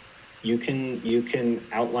code? You can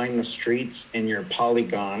outline the streets in your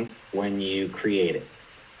polygon when you create it.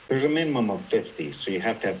 There's a minimum of 50, so you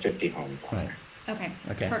have to have 50 homes on there.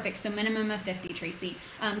 Okay, perfect. So minimum of 50, Tracy.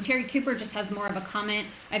 Terry Cooper just has more of a comment.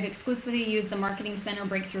 I've exclusively used the Marketing Center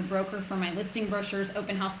Breakthrough Broker for my listing brochures,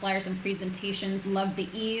 open house flyers, and presentations. Love the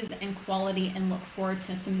ease and quality and look forward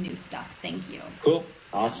to some new stuff. Thank you. Cool.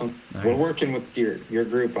 Awesome. Nice. We're working with your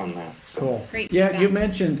group on that. So. Cool. Great. Yeah, feedback. You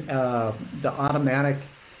mentioned the automatic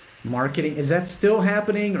marketing. Is that still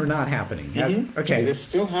happening or not happening? Mm-hmm. Okay. It's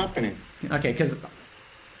still happening. Okay, because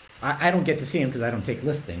I don't get to see them because I don't take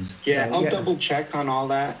listings. Yeah, so, I'll double check on all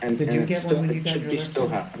that, and, Did you get still, one when you it got should your be listing? still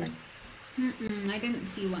happening. I didn't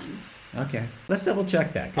see one. Okay, let's double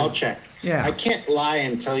check that. I'll check. Yeah, I can't lie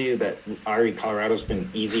and tell you that RE Colorado's been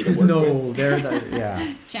easy to work with. No,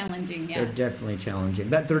 they're challenging. Yeah, they're definitely challenging,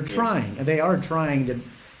 but they're trying. They are trying to.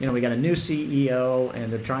 You know, we got a new CEO,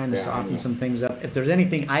 and they're trying to soften some things up. If there's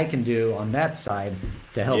anything I can do on that side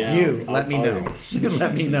to help you, let me know.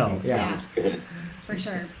 Let me know. Sounds good. For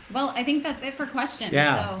sure. Well, I think that's it for questions.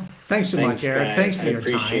 Yeah. So. Thanks so much, Eric. Guys. Thanks for your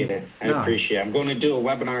time. I appreciate it. I'm going to do a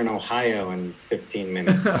webinar in Ohio in 15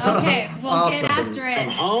 minutes. Okay, well, get after it. From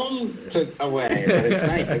home to away, but it's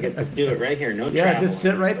nice. I get to do it right here. No travel. Yeah, just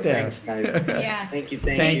sit right there. Thanks, guys. Yeah. Thank you.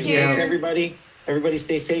 Thank you. Thanks, everybody. Everybody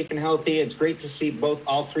stay safe and healthy. It's great to see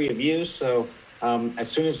all three of you. So as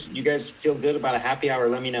soon as you guys feel good about a happy hour,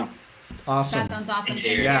 let me know. Awesome. That sounds awesome. Thanks,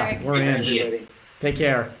 Thanks, yeah, Eric. we're in. Take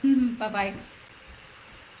care. Bye-bye.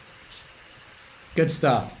 Good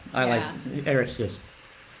stuff. I like Eric's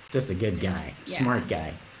just a good guy, smart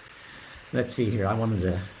guy. Let's see here. I wanted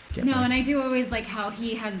to get and I do always like how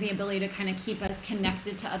he has the ability to kind of keep us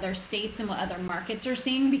connected to other states and what other markets are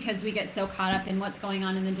seeing, because we get so caught up in what's going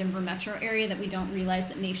on in the Denver metro area that we don't realize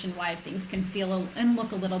that nationwide things can feel and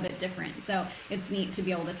look a little bit different. So it's neat to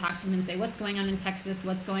be able to talk to him and say, what's going on in Texas,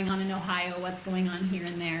 what's going on in Ohio, what's going on here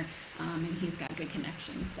and there. And he's got good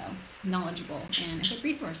connections, so knowledgeable and a good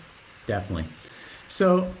resource. Definitely.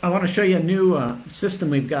 So I want to show you a new system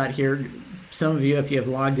we've got here. Some of you, if you have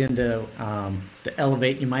logged into the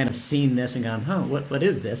Elevate, you might have seen this and gone, what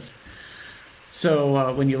is this?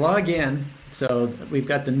 So when you log in, so we've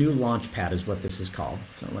got the new Launchpad is what this is called.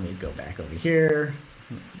 So let me go back over here.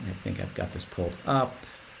 I think I've got this pulled up.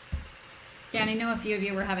 Yeah, and I know a few of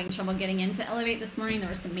you were having trouble getting into Elevate this morning. There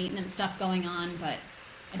was some maintenance stuff going on, but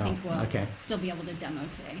I think we'll still be able to demo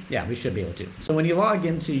today. Yeah, we should be able to. So when you log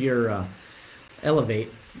into your Elevate,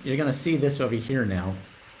 you're going to see this over here now.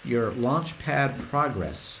 Your Launchpad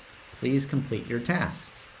progress. Please complete your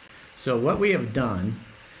tasks. So what we have done,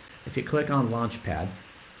 if you click on Launchpad,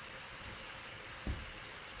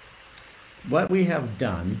 what we have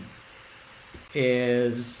done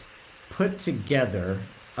is put together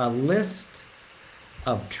a list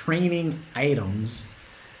of training items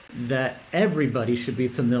that everybody should be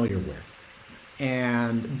familiar with.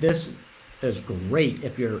 And this is great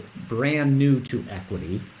if you're brand new to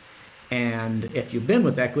equity. And if you've been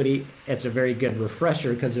with equity, it's a very good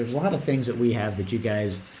refresher, because there's a lot of things that we have that you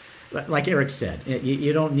guys, like Eric said,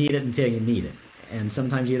 you don't need it until you need it. And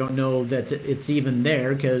sometimes you don't know that it's even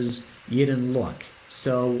there because you didn't look.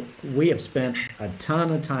 So we have spent a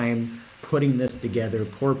ton of time putting this together.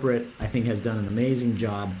 Corporate, I think, has done an amazing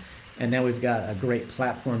job. And now we've got a great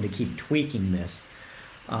platform to keep tweaking this.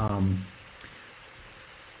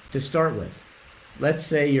 To start with, let's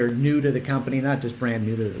say you're new to the company, not just brand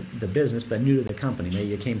new to the business, but new to the company. Maybe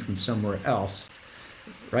you came from somewhere else,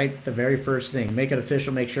 right? The very first thing, make it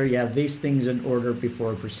official, make sure you have these things in order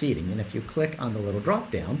before proceeding. And if you click on the little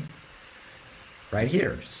drop down right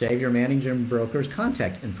here, save your manager and broker's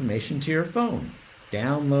contact information to your phone,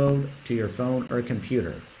 download to your phone or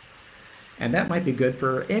computer. And that might be good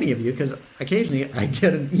for any of you, because occasionally I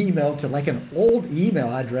get an email to like an old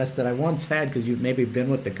email address that I once had, because you've maybe been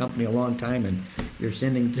with the company a long time and you're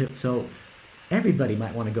sending to. So everybody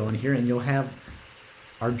might want to go in here, and you'll have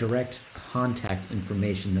our direct contact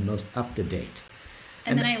information, the most up to date.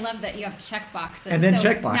 And then I love that you have check boxes. And then so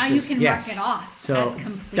check boxes. Now you can mark it off so as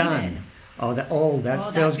completed. Done.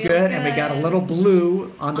 That feels good. And we got a little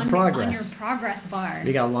blue on the progress. On your progress bar.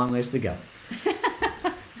 We got a long ways to go.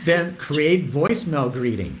 Then create voicemail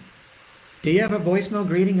greeting. Do you have a voicemail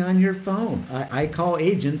greeting on your phone? I call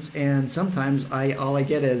agents, and sometimes all I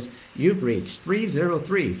get is, you've reached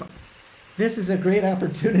 303. This is a great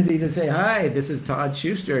opportunity to say, hi, this is Todd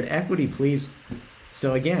Schuster at Equity, please.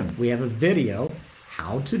 So again, we have a video,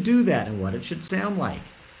 how to do that and what it should sound like.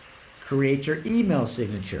 Create your email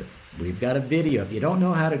signature. We've got a video. If you don't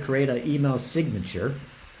know how to create an email signature,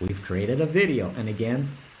 we've created a video. And again,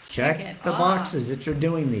 check the boxes that you're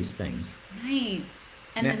doing these things. Nice.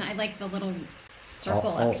 And then I like the little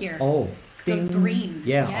circle up here. Those green.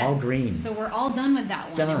 Yeah, yes. All green. So we're all done with that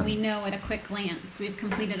one. And we know at a quick glance, we've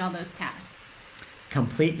completed all those tasks.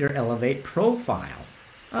 Complete your Elevate profile.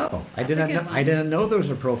 I didn't know there was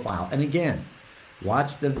a profile. And again,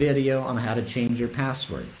 watch the video on how to change your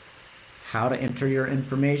password, how to enter your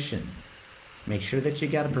information. Make sure that you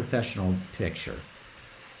got a professional picture,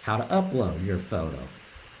 how to upload your photo,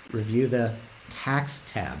 review the tax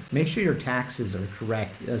tab. Make sure your taxes are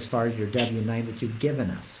correct as far as your W-9 that you've given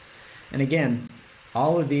us. And again,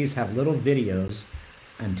 all of these have little videos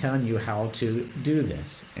I'm telling you how to do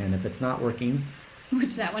this. And if it's not working,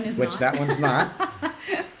 which that one's not.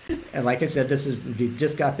 And like I said, we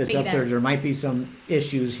just got this up there. There might be some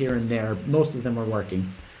issues here and there. Most of them are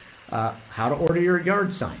working. How to order your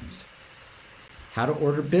yard signs, how to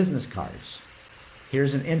order business cards.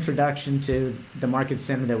 Here's an introduction to the Market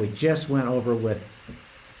Center that we just went over with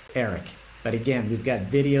Eric. But again, we've got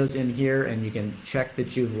videos in here and you can check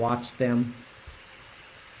that you've watched them.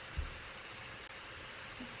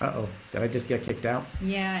 Did I just get kicked out?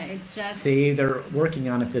 Yeah, it just... See, they're working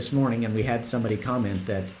on it this morning, and we had somebody comment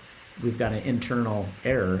that we've got an internal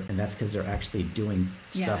error, and that's because they're actually doing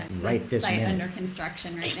stuff right this minute. Site under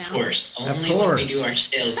construction right now. Of course. Only when we do our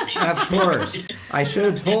sales meetings. Of course. I should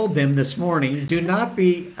have told them this morning, do not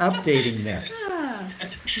be updating this.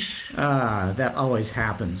 That always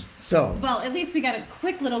happens. So well, at least we got a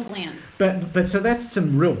quick little glance. But so that's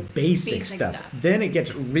some real basic stuff. Then it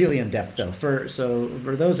gets really in depth though.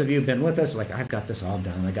 For those of you who've been with us, like I've got this all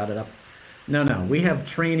done, I got it up. No, we have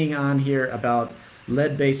training on here about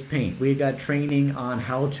lead-based paint. We got training on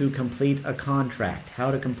how to complete a contract,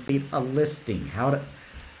 how to complete a listing, how to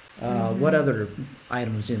what other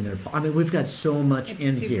items in there. I mean, we've got so much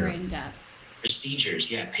in here. Super in depth.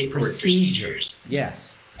 Procedures, paperwork procedures.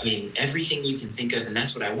 Yes. I mean, everything you can think of, and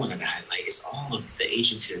that's what I wanted to highlight, is all of the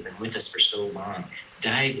agents who have been with us for so long.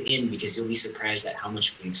 Dive in, because you'll be surprised at how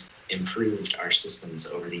much we've improved our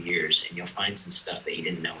systems over the years, and you'll find some stuff that you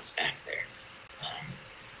didn't know was back there.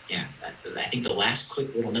 I think the last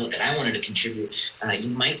quick little note that I wanted to contribute, you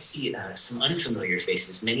might see some unfamiliar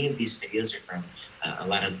faces. Many of these videos are from a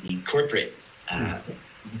lot of the corporate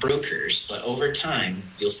brokers, but over time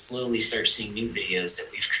you'll slowly start seeing new videos that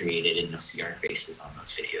we've created, and you'll see our faces on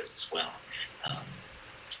those videos as well.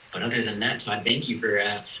 But other than that, Todd, thank you for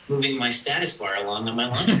moving my status bar along on my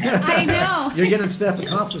Launchpad. I know. You're getting stuff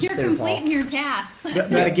accomplished there, Paul. You're completing your task.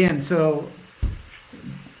 But again, so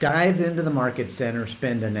dive into the Market Center,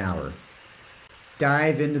 spend an hour.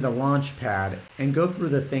 Dive into the Launchpad and go through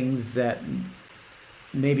the things that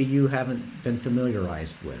maybe you haven't been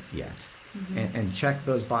familiarized with yet. Mm-hmm. And check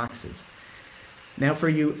those boxes. Now for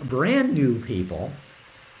you brand new people,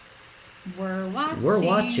 we're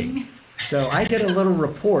watching. So I did a little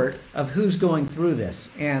report of who's going through this,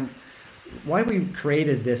 and why we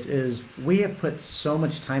created this is we have put so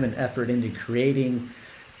much time and effort into creating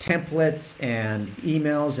templates and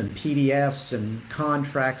emails and PDFs and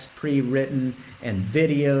contracts pre-written and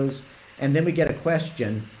videos, and then we get a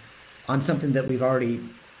question on something that we've already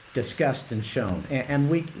discussed and shown, and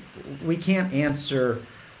we can't answer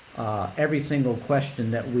every single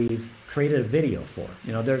question that we've created a video for.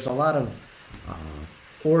 You know, there's a lot of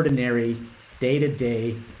ordinary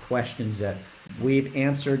day-to-day questions that we've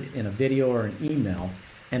answered in a video or an email,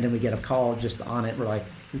 and then we get a call just on it. We're like,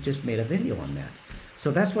 we just made a video on that.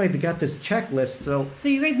 So that's why we got this checklist. So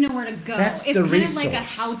you guys know where to go. That's it's the kind resource. Of like a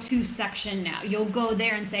how-to section now. You'll go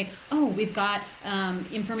there and say, oh, we've got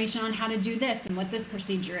information on how to do this and what this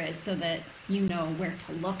procedure is, so that you know where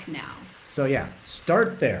to look now. So yeah,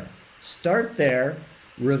 start there,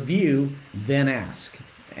 review, then ask.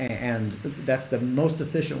 And that's the most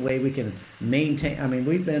efficient way we can maintain. I mean,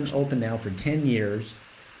 we've been open now for 10 years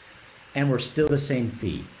and we're still the same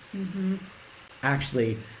fee. Mm-hmm.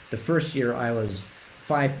 Actually, the first year I was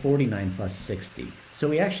 $549 plus 60. So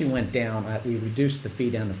we actually went down. We reduced the fee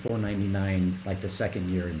down to $499 like the second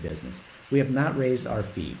year in business. We have not raised our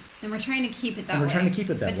fee. And we're trying to keep it that way.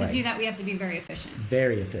 But to do that, we have to be very efficient.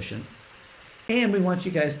 Very efficient. And we want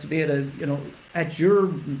you guys to be able to, you know, at your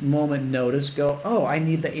moment notice, go, oh, I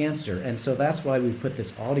need the answer. And so that's why we put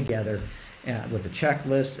this all together with a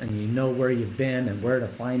checklist, and you know where you've been and where to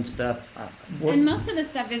find stuff. And most of the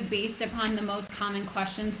stuff is based upon the most common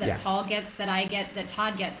questions that Yeah. Paul gets, that I get, that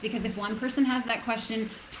Todd gets, because if one person has that question,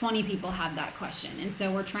 20 people have that question. And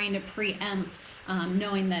so we're trying to preempt,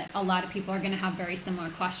 knowing that a lot of people are going to have very similar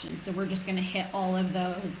questions. So we're just going to hit all of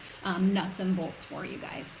those nuts and bolts for you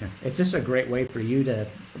guys. Yeah. It's just a great way for you to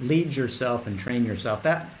lead yourself and train yourself.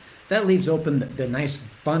 That leaves open the nice,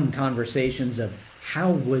 fun conversations of,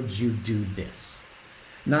 how would you do this?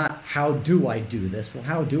 Not how do I do this? Well,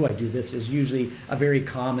 how do I do this is usually a very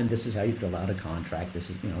common, this is how you fill out a contract.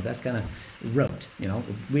 This is, you know, that's kind of rote. You know,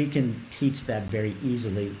 we can teach that very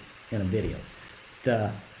easily in a video.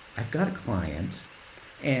 I've got a client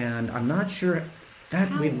and I'm not sure that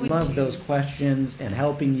How we would love you? those questions and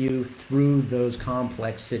helping you through those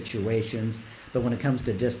complex situations. But when it comes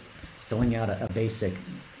to just filling out a basic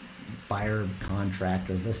buyer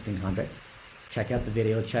contract or listing contract, check out the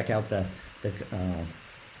video, check out the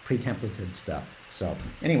pre-templated stuff. So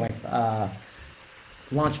anyway,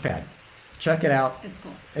 Launchpad, check it out. It's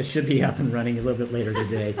cool. It should be up and running a little bit later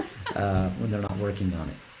today when they're not working on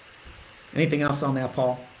it. Anything else on that,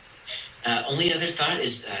 Paul? Only other thought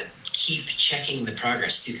is keep checking the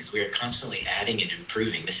progress too, because we are constantly adding and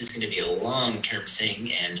improving. This is going to be a long-term thing,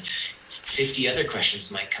 and 50 other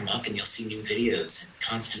questions might come up, and you'll see new videos and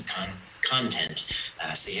constant content.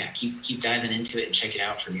 So yeah, keep diving into it and check it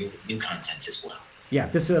out for new content as well. Yeah,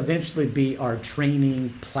 this will eventually be our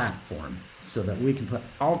training platform so that we can put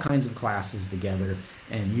all kinds of classes together,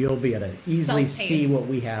 and you'll be able to easily see what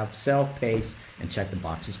we have, self-pace, and check the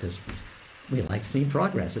boxes, because we like seeing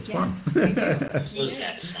progress. It's fun. We do. So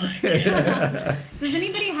satisfying. Yeah. Does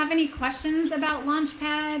anybody have any questions about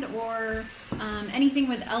Launchpad or anything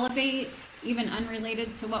with Elevate, even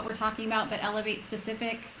unrelated to what we're talking about, but Elevate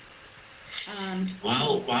specific?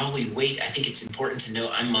 While we wait, I think it's important to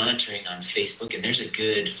know I'm monitoring on Facebook, and there's a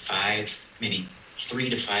good 3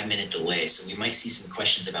 to 5 minute delay. So we might see some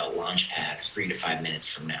questions about Launchpad 3 to 5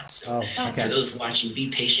 minutes from now. So okay. for those watching, be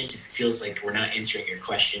patient if it feels like we're not answering your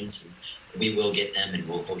questions. And we will get them, and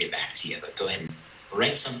we'll get back to you. But go ahead and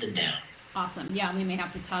write something down. Awesome. Yeah, we may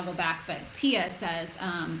have to toggle back, but Tia says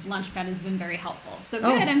Launchpad has been very helpful. So good.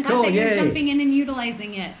 I'm glad that you're jumping in and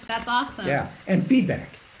utilizing it. That's awesome. Yeah, and feedback.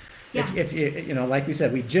 Yeah. If you know, like we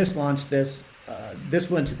said, we just launched this. This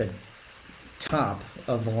went to the top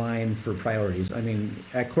of the line for priorities. I mean,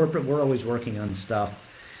 at corporate, we're always working on stuff,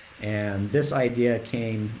 and this idea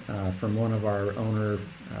came from one of our owner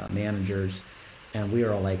managers, and we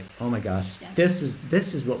were all like, "Oh my gosh, this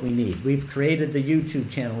is what we need." We've created the YouTube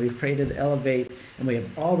channel, we've created Elevate, and we have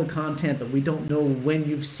all the content, but we don't know when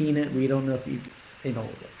you've seen it. We don't know if you know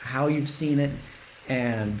how you've seen it,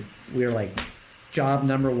 and we were like, job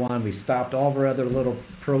number one. We stopped all of our other little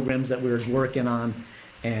programs that we were working on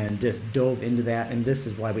and just dove into that. And this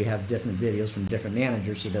is why we have different videos from different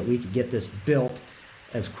managers, so that we could get this built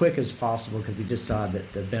as quick as possible, because we just saw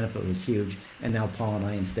that the benefit was huge. And now Paul and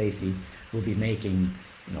I and Stacy will be making,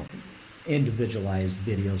 you know, individualized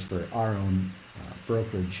videos for our own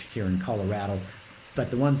brokerage here in Colorado. But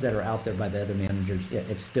the ones that are out there by the other managers,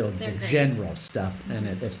 it's still the general stuff, and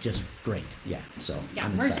it's just great. Yeah, so yeah,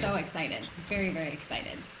 we're so excited. Very, very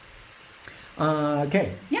excited.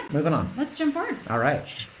 Okay. Yeah. Moving on. Let's jump forward. All right.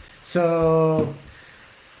 So,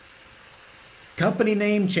 company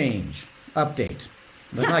name change update.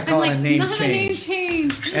 Let's not call it a name change.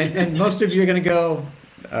 And most of you are going to go,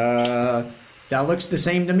 that looks the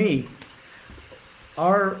same to me.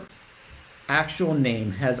 Our actual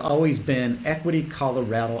name has always been Equity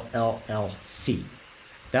Colorado LLC.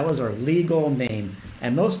 That was our legal name,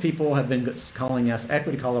 and most people have been calling us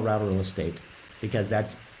Equity Colorado Real Estate because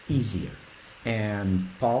that's easier. And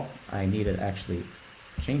Paul, I need to actually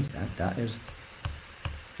change that. That is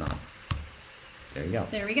not. There you go.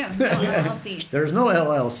 There we go. No LLC. There's no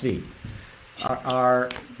LLC. Our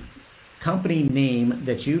company name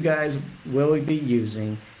that you guys will be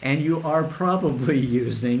using, and you are probably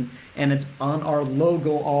using, and it's on our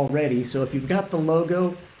logo already, so if you've got the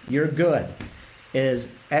logo, you're good, is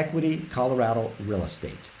Equity Colorado Real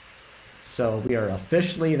Estate. So we are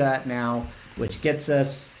officially that now, which gets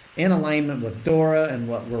us in alignment with DORA, and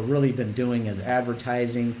what we've really been doing is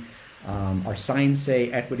advertising. Our signs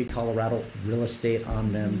say Equity Colorado Real Estate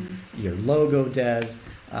on them. Your logo does.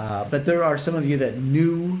 But there are some of you that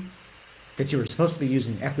knew that you were supposed to be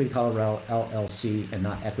using Equity Colorado LLC and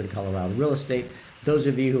not Equity Colorado Real Estate. Those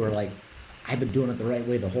of you who are like, I've been doing it the right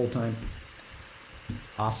way the whole time,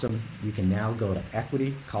 awesome. You can now go to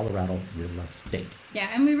Equity Colorado Real Estate. Yeah,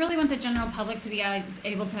 and we really want the general public to be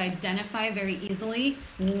able to identify very easily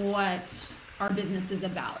what our business is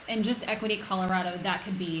about. And just Equity Colorado, that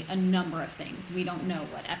could be a number of things. We don't know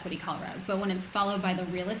what Equity Colorado, but when it's followed by the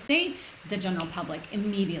real estate, the general public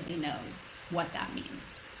immediately knows what that means.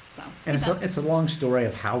 So, and it's a long story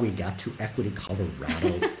of how we got to Equity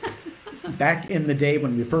Colorado. Back in the day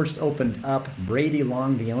when we first opened up, Brady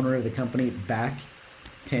Long, the owner of the company, back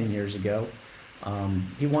 10 years ago,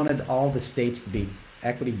 he wanted all the states to be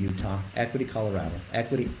Equity Utah, Equity Colorado,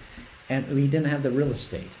 Equity, and we didn't have the real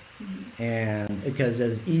estate. And because it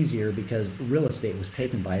was easier, because real estate was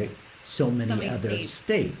taken by so many other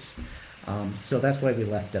states. So that's why we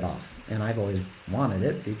left it off. And I've always wanted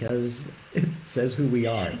it because it says who we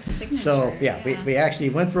are. So yeah, we actually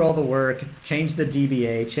went through all the work, changed the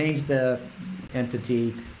DBA, changed the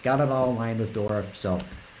entity, got it all aligned with DORA. So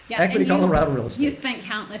yeah, Equity Colorado Real Estate. You spent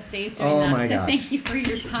countless days doing that. So thank you for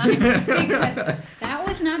your time. Because that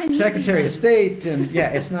was not an Secretary easy of State, and yeah,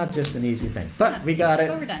 it's not just an easy thing. But we got it.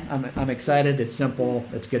 But we're done. I'm excited. It's simple.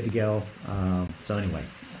 It's good to go. So anyway,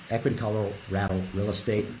 Equity Colorado Real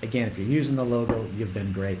Estate. Again, if you're using the logo, you've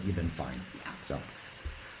been great. You've been fine. Yeah. So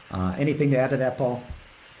anything to add to that, Paul?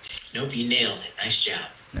 Nope, you nailed it. Nice job.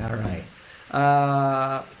 All right.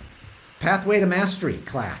 Pathway to Mastery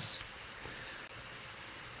class.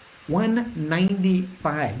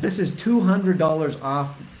 $195. This is $200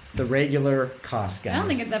 off the regular cost, guys. I don't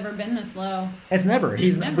think it's ever been this low. It's never.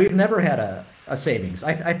 We've never had a savings.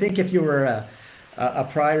 I think if you were a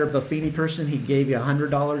prior Buffini person, he gave you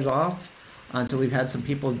 $100 off. So we've had some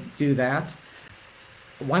people do that.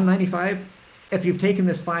 $195. If you've taken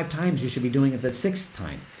this 5 times, you should be doing it the 6th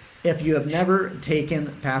time. If you have never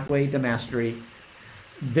taken Pathway to Mastery,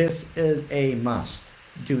 this is a must.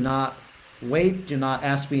 Do not wait. Do not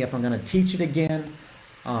ask me if I'm going to teach it again.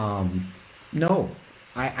 No,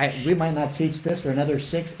 we might not teach this for another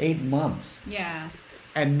 6-8 months. Yeah.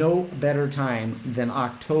 And no better time than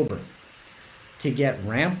October to get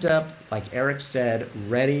ramped up, like Eric said,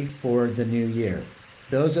 ready for the new year.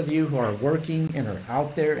 Those of you who are working and are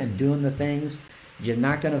out there and doing the things, you're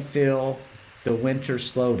not going to feel the winter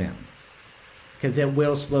slowdown, because it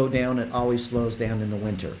will slow down. It always slows down in the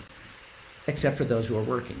winter, except for those who are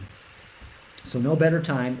working. So no better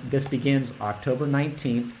time. This begins October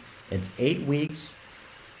 19th. It's 8 weeks.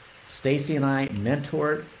 Stacy and I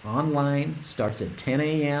mentor it online. Starts at 10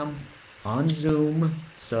 a.m. on Zoom.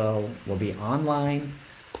 So we'll be online.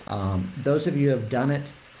 Those of you who have done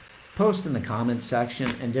it, post in the comments section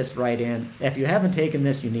and just write in. If you haven't taken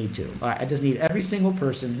this, you need to. I just need every single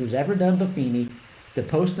person who's ever done Buffini to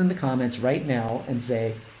post in the comments right now and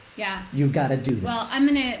say, yeah, you've got to do this. Well, I'm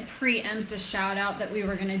going to preempt a shout out that we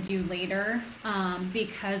were going to do later,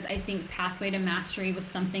 because I think Pathway to Mastery was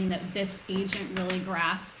something that this agent really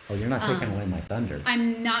grasped. Oh, you're not taking away my thunder.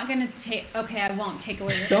 I'm not going to take, okay, I won't take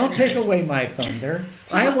away your Don't thunder. take away my thunder.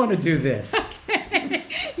 I want to do this. Okay.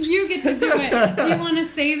 You get to do it. Do you want to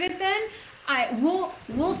save it then?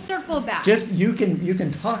 We'll circle back. Just you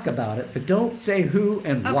can talk about it, but don't say who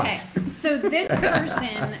and what. Okay, so this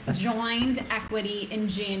person joined Equity in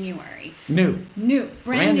January.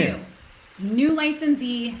 Brand new. New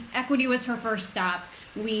licensee. Equity was her first stop.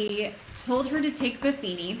 We told her to take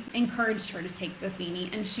Buffini, encouraged her to take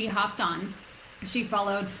Buffini, and she hopped on. She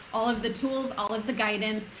followed all of the tools, all of the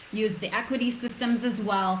guidance, used the Equity systems as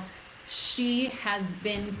well. She has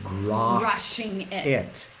been crushing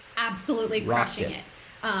it. Absolutely crushing it.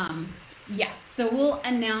 Yeah, so we'll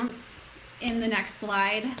announce in the next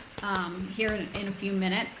slide here in a few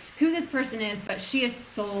minutes who this person is, but she has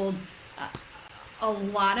sold a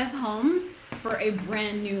lot of homes for a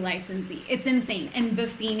brand new licensee. It's insane. And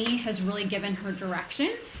Buffini has really given her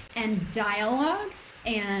direction and dialogue,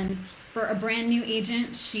 and for a brand new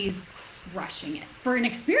agent, she's crushing it. For an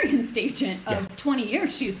experienced agent of 20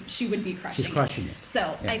 years, she would be crushing it. She's crushing it.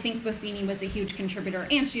 So I think Buffini was a huge contributor,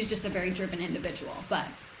 and she's just a very driven individual. But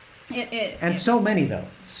so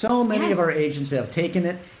many of our agents have taken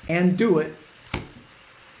it and do it.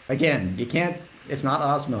 Again, you can't. It's not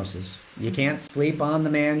osmosis. You can't sleep on the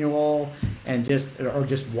manual and just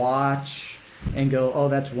watch and go, oh,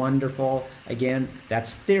 that's wonderful. Again,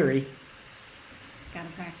 that's theory. Got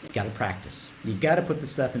to practice. You got to put the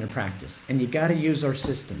stuff into practice, and you got to use our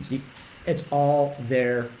systems. It's all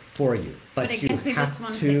there for you, but I you guess I have just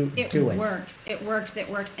want to to say do it. It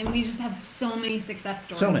works, and we just have so many success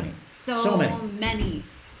stories. So many.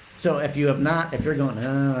 So if you're going,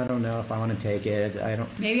 oh, I don't know if I want to take it.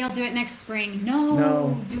 Maybe I'll do it next spring.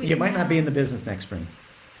 No, do it you might now. not be in the business next spring.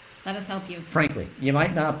 Let us help you. Frankly, you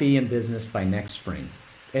might not be in business by next spring.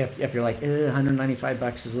 If you're like,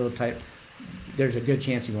 $195 is a little tight, there's a good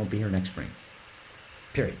chance you won't be here next spring.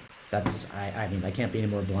 Period. That's, I mean, I can't be any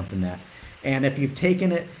more blunt than that. And if you've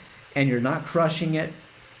taken it and you're not crushing it,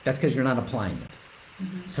 that's because you're not applying it.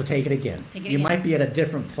 So take it again. You might be at a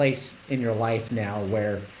different place in your life now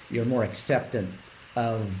where you're more acceptant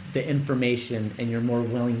of the information and you're more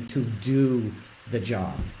willing to do the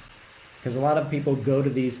job. Because a lot of people go to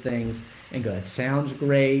these things and go, it sounds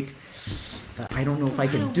great. I don't know if I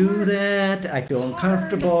can do that. I feel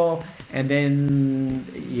uncomfortable. And then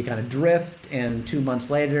you kind of drift, and 2 months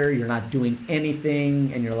later, you're not doing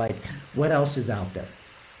anything, and you're like, what else is out there?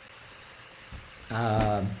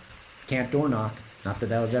 Can't door knock. Not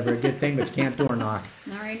that was ever a good thing, but you can't door knock.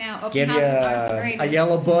 Not right now. Open Give you houses are great. a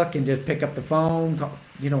yellow book and just pick up the phone. Call.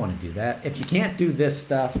 You don't want to do that. If you can't do this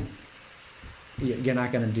stuff, you're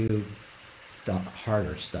not going to do the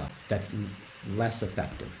harder stuff. That's less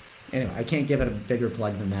effective. Anyway, I can't give it a bigger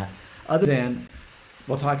plug than that. Other than,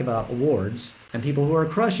 we'll talk about awards and people who are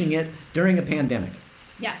crushing it during a pandemic.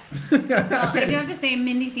 Yes. Well, I do have to say,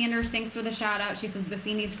 Mindy Sanders, thanks for the shout out. She says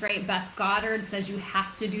Buffini's great. Beth Goddard says you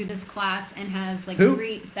have to do this class and has like Who?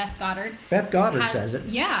 3. Beth Goddard. Beth Goddard says it.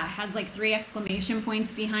 Yeah, has like 3 exclamation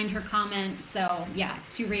points behind her comment. So yeah,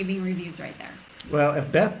 2 raving reviews right there. Well,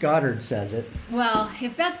 if Beth Goddard says it. Well,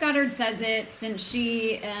 if Beth Goddard says it, since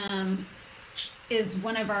she is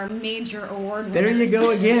one of our major award winners. There you go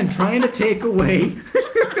again, trying to take away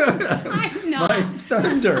I'm not. my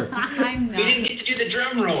thunder. I'm not. We didn't get to do the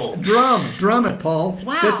drum roll. Drum it, Paul.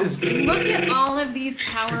 Wow, This is... look at all of these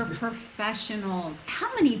power professionals.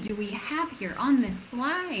 How many do we have here on this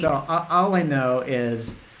slide? So all I know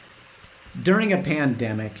is during a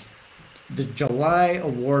pandemic, the July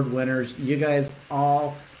award winners, you guys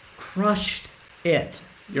all crushed it.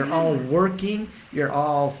 You're all working. You're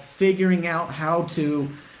all figuring out how to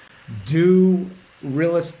do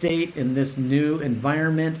real estate in this new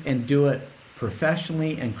environment and do it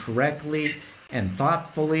professionally and correctly and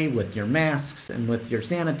thoughtfully with your masks and with your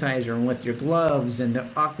sanitizer and with your gloves and the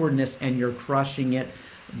awkwardness, and you're crushing it.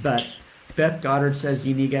 But Beth Goddard says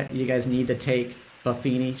you guys need to take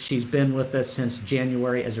Buffini. She's been with us since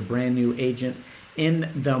January as a brand new agent. In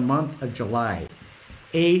the month of July,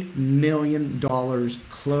 $8 million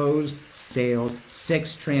closed sales,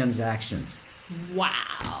 6 transactions. Wow.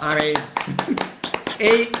 I mean,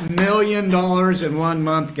 $8 million in 1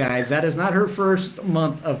 month, guys. That is not her first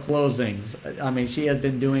month of closings. I mean, she has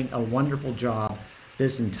been doing a wonderful job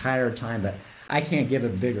this entire time, but I can't give a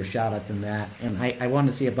bigger shout out than that. And I want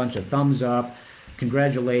to see a bunch of thumbs up.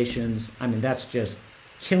 Congratulations. I mean, that's just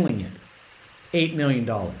killing it. $8 million.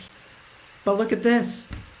 But look at this.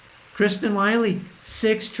 Kristen Wiley,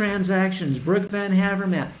 6 transactions. Brooke Van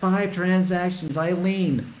Havermaet, 5 transactions.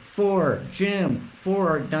 Eileen, 4. Jim,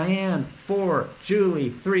 4. Diane, 4.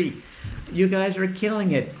 Julie, 3. You guys are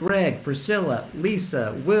killing it. Greg, Priscilla,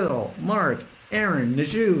 Lisa, Will, Mark, Aaron,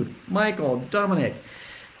 Najud, Michael, Dominic,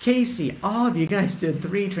 Casey. All of you guys did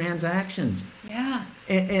 3 transactions. Yeah.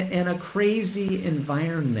 In a crazy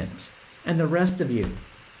environment. And the rest of you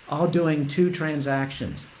all doing 2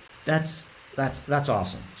 transactions. That's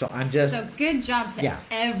awesome. So I'm just... So good job to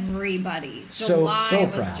everybody. So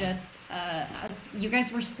July was proud. just... you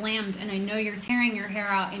guys were slammed, and I know you're tearing your hair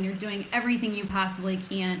out, and you're doing everything you possibly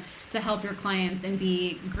can to help your clients and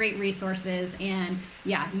be great resources. And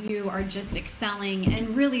yeah, you are just excelling.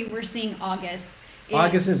 And really, we're seeing August.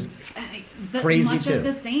 August is crazy much too. Of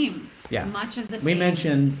the same. Yeah. Much of the same. We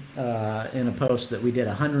mentioned in a post that we did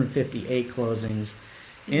 158 closings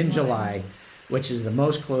in July, which is the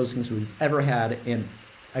most closings we've ever had in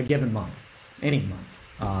a given month, any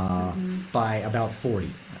month, by about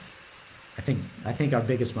 40. I think our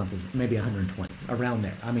biggest month was maybe 120, around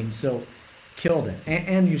there. I mean, so killed it.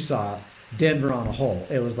 And you saw Denver on a whole.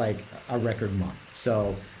 It was like a record month.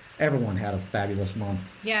 So everyone had a fabulous month.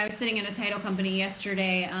 Yeah, I was sitting in a title company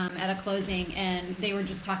yesterday at a closing, and they were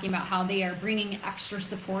just talking about how they are bringing extra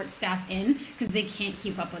support staff in because they can't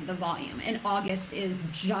keep up with the volume. And August is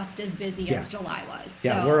just as busy as July was.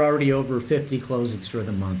 Yeah, so. We're already over 50 closings for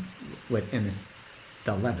the month, and it's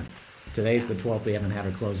the 11th. Today's the 12th. We haven't had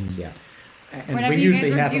our closings yet. And whatever we you usually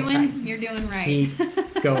guys are have doing, you're doing right.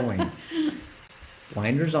 Keep going.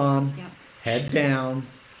 Blinders on, head down,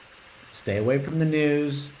 stay away from the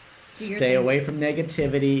news, stay away from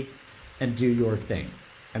negativity, and do your thing.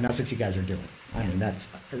 And that's what you guys are doing. I mean,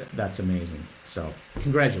 that's amazing. So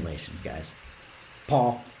congratulations, guys.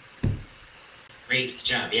 Paul. Great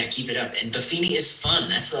job. Yeah, keep it up. And Buffini is fun.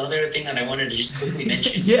 That's the other thing that I wanted to just quickly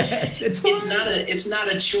mention. Yes, it's fun. It's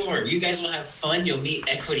not a chore. You guys will have fun. You'll meet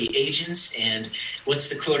equity agents. And what's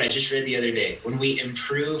the quote I just read the other day? When we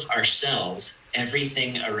improve ourselves,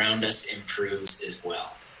 everything around us improves as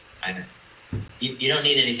well. You don't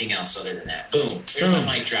need anything else other than that. Boom. There's my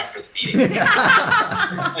mic drop for the meeting.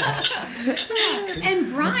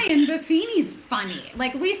 And Brian Buffini's funny.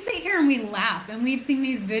 Like, we sit here and we laugh, and we've seen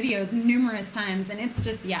these videos numerous times, and it's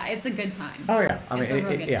just, it's a good time. Oh yeah, I mean, it's a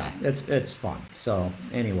real good time. it's fun. So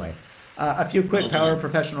anyway, a few quick Power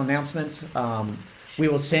Professional announcements. We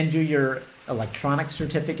will send you your electronic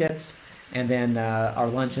certificates, and then our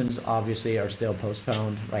luncheons obviously are still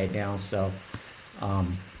postponed right now. So.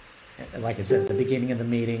 Like I said at the beginning of the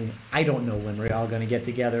meeting, I don't know when we're all going to get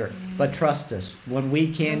together, but trust us, when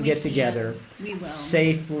we can get together we will.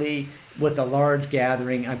 Safely with a large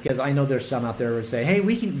gathering, because I know there's some out there who say, hey,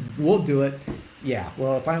 we'll do it. Yeah,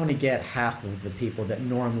 well, if I only get half of the people that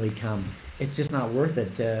normally come, it's just not worth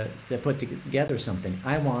it to put together something.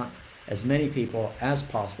 I want as many people as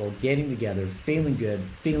possible getting together, feeling good,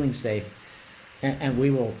 feeling safe, and we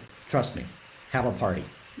will, trust me, have a party.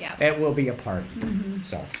 Yeah. It will be a party. Mm-hmm.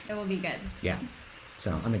 So it will be good. Yeah.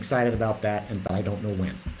 So I'm excited about that, but I don't know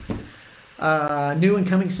when. New and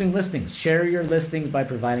coming soon listings. Share your listings by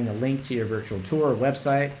providing a link to your virtual tour or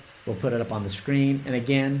website. We'll put it up on the screen. And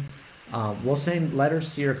again, we'll send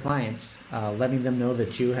letters to your clients, letting them know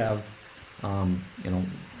that you have,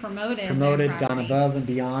 promoted, gone above and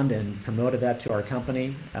beyond, and promoted that to our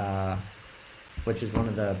company, which is one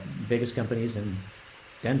of the biggest companies in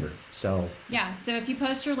Denver. So so if you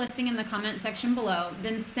post your listing in the comment section below,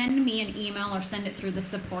 then send me an email or send it through the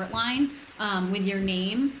support line with your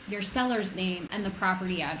name, your seller's name, and the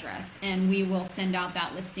property address, and we will send out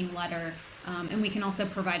that listing letter, and we can also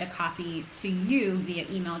provide a copy to you via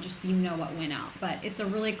email just so you know what went out. But it's a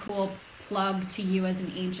really cool plug to you as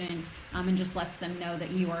an agent, and just lets them know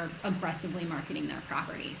that you are aggressively marketing their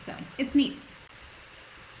property. So it's neat.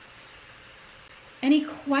 Any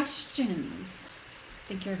questions?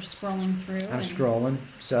 I think you're scrolling through. I'm scrolling.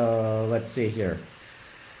 So let's see here.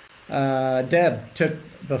 Deb took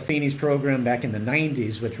Buffini's program back in the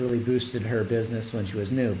 90s, which really boosted her business when she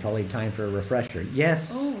was new. Probably time for a refresher.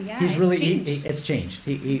 Yes. Oh, yeah. He's really, it's changed.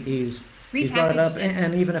 He's brought it up.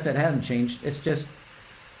 And even if it hadn't changed, it's just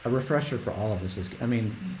a refresher for all of us. I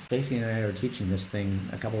mean, Stacy and I are teaching this thing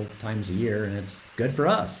a couple times a year, and it's good for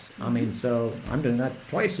us. I mean, so I'm doing that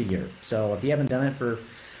twice a year. So if you haven't done it for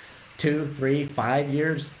 2, 3, 5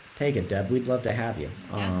 years, take it, Deb. We'd love to have you.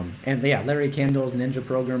 And Larry Kendall's Ninja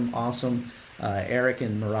program, awesome. Eric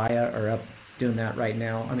and Mariah are up doing that right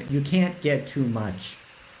now. I mean, you can't get too much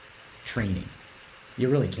training. You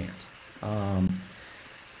really can't.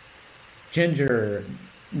 Ginger,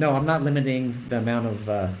 no, I'm not limiting the amount of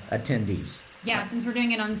attendees. Yeah, since we're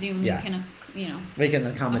doing it on Zoom, we can, we can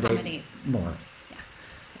accommodate more.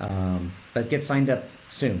 Yeah. But get signed up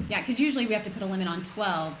soon. Yeah, because usually we have to put a limit on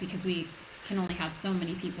 12 because we can only have so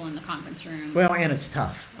many people in the conference room. Well, and it's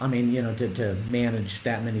tough. I mean, to manage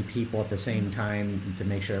that many people at the same time, to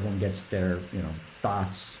make sure everyone gets their,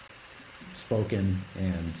 thoughts spoken.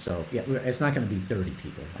 And so, it's not going to be 30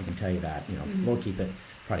 people. I can tell you that. We'll keep it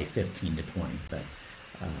probably 15 to 20. But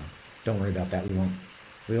don't worry about that.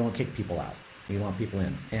 We won't kick people out. We want people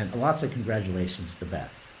in. And lots of congratulations to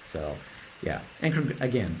Beth. So. Yeah, and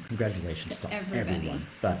again, congratulations to everyone.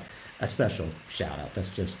 But a special shout out. That's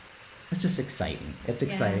just exciting. It's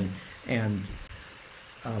exciting, and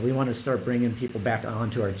we want to start bringing people back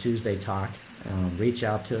onto our Tuesday talk. Reach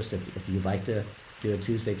out to us if you'd like to do a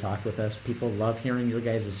Tuesday talk with us. People love hearing your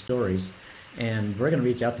guys' stories, and we're going to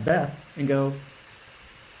reach out to Beth and go,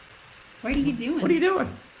 "What are you doing? What are you doing?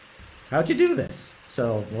 How'd you do this?"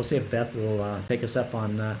 So we'll see if Beth will take us up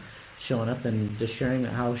on showing up and just sharing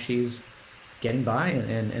how she's getting by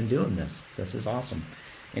and doing this. This is awesome.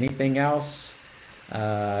 Anything else? People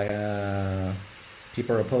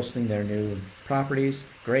are posting their new properties.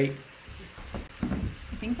 Great.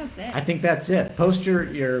 I think that's it. I think that's it. Post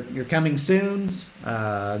your coming soons,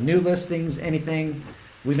 new listings, anything.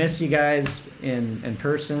 We miss you guys in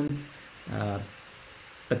person,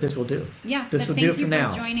 but this will do. Yeah, this will do for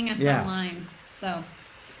now. Thank you for joining us online. So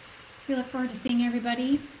we look forward to seeing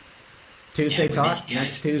everybody. Tuesday talk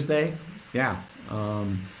next Tuesday. Yeah.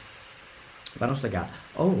 What else I got?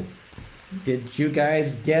 Oh, did you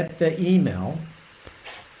guys get the email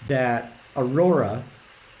that Aurora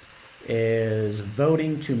is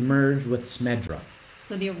voting to merge with Smedra?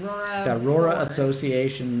 So the Aurora board.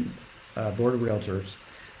 Association Board of Realtors.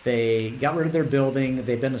 They got rid of their building.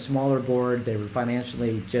 They've been a smaller board. They were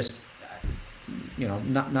financially just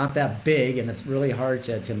not that big, and it's really hard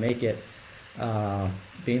to make it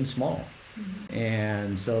being small. Mm-hmm.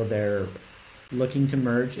 And so they're looking to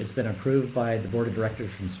merge. It's been approved by the board of directors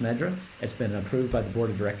from Smedra. It's been approved by the board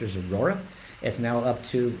of directors of Aurora. It's now up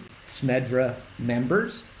to Smedra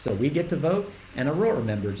members, so we get to vote, and Aurora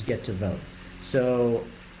members get to vote. So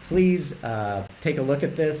please take a look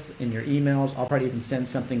at this in your emails. I'll probably even send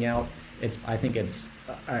something out. I think it's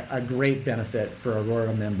a great benefit for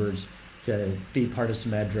Aurora members to be part of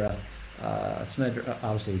Smedra. Smedra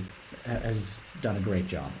obviously has done a great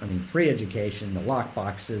job. I mean, free education, the lock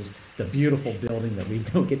boxes, the beautiful building that we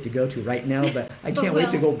don't get to go to right now, but I can't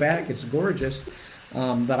wait to go back. It's gorgeous.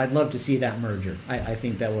 But I'd love to see that merger. I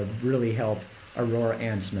think that would really help Aurora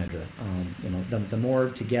and Smedra. The more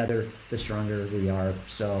together, the stronger we are.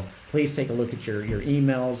 So please take a look at your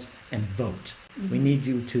emails and vote. Mm-hmm. We need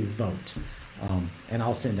you to vote. And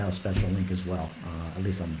I'll send out a special link as well, at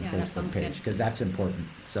least on the Facebook page, because that's important.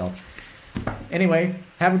 So anyway,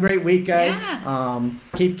 have a great week, guys. Yeah.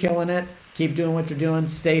 Keep killing it. Keep doing what you're doing.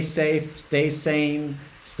 Stay safe, stay sane,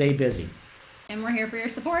 stay busy. And we're here for your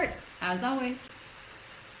support, as always.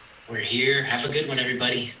 We're here. Have a good one,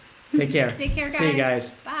 everybody. Take care. Take care, guys. See you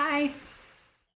guys. Bye.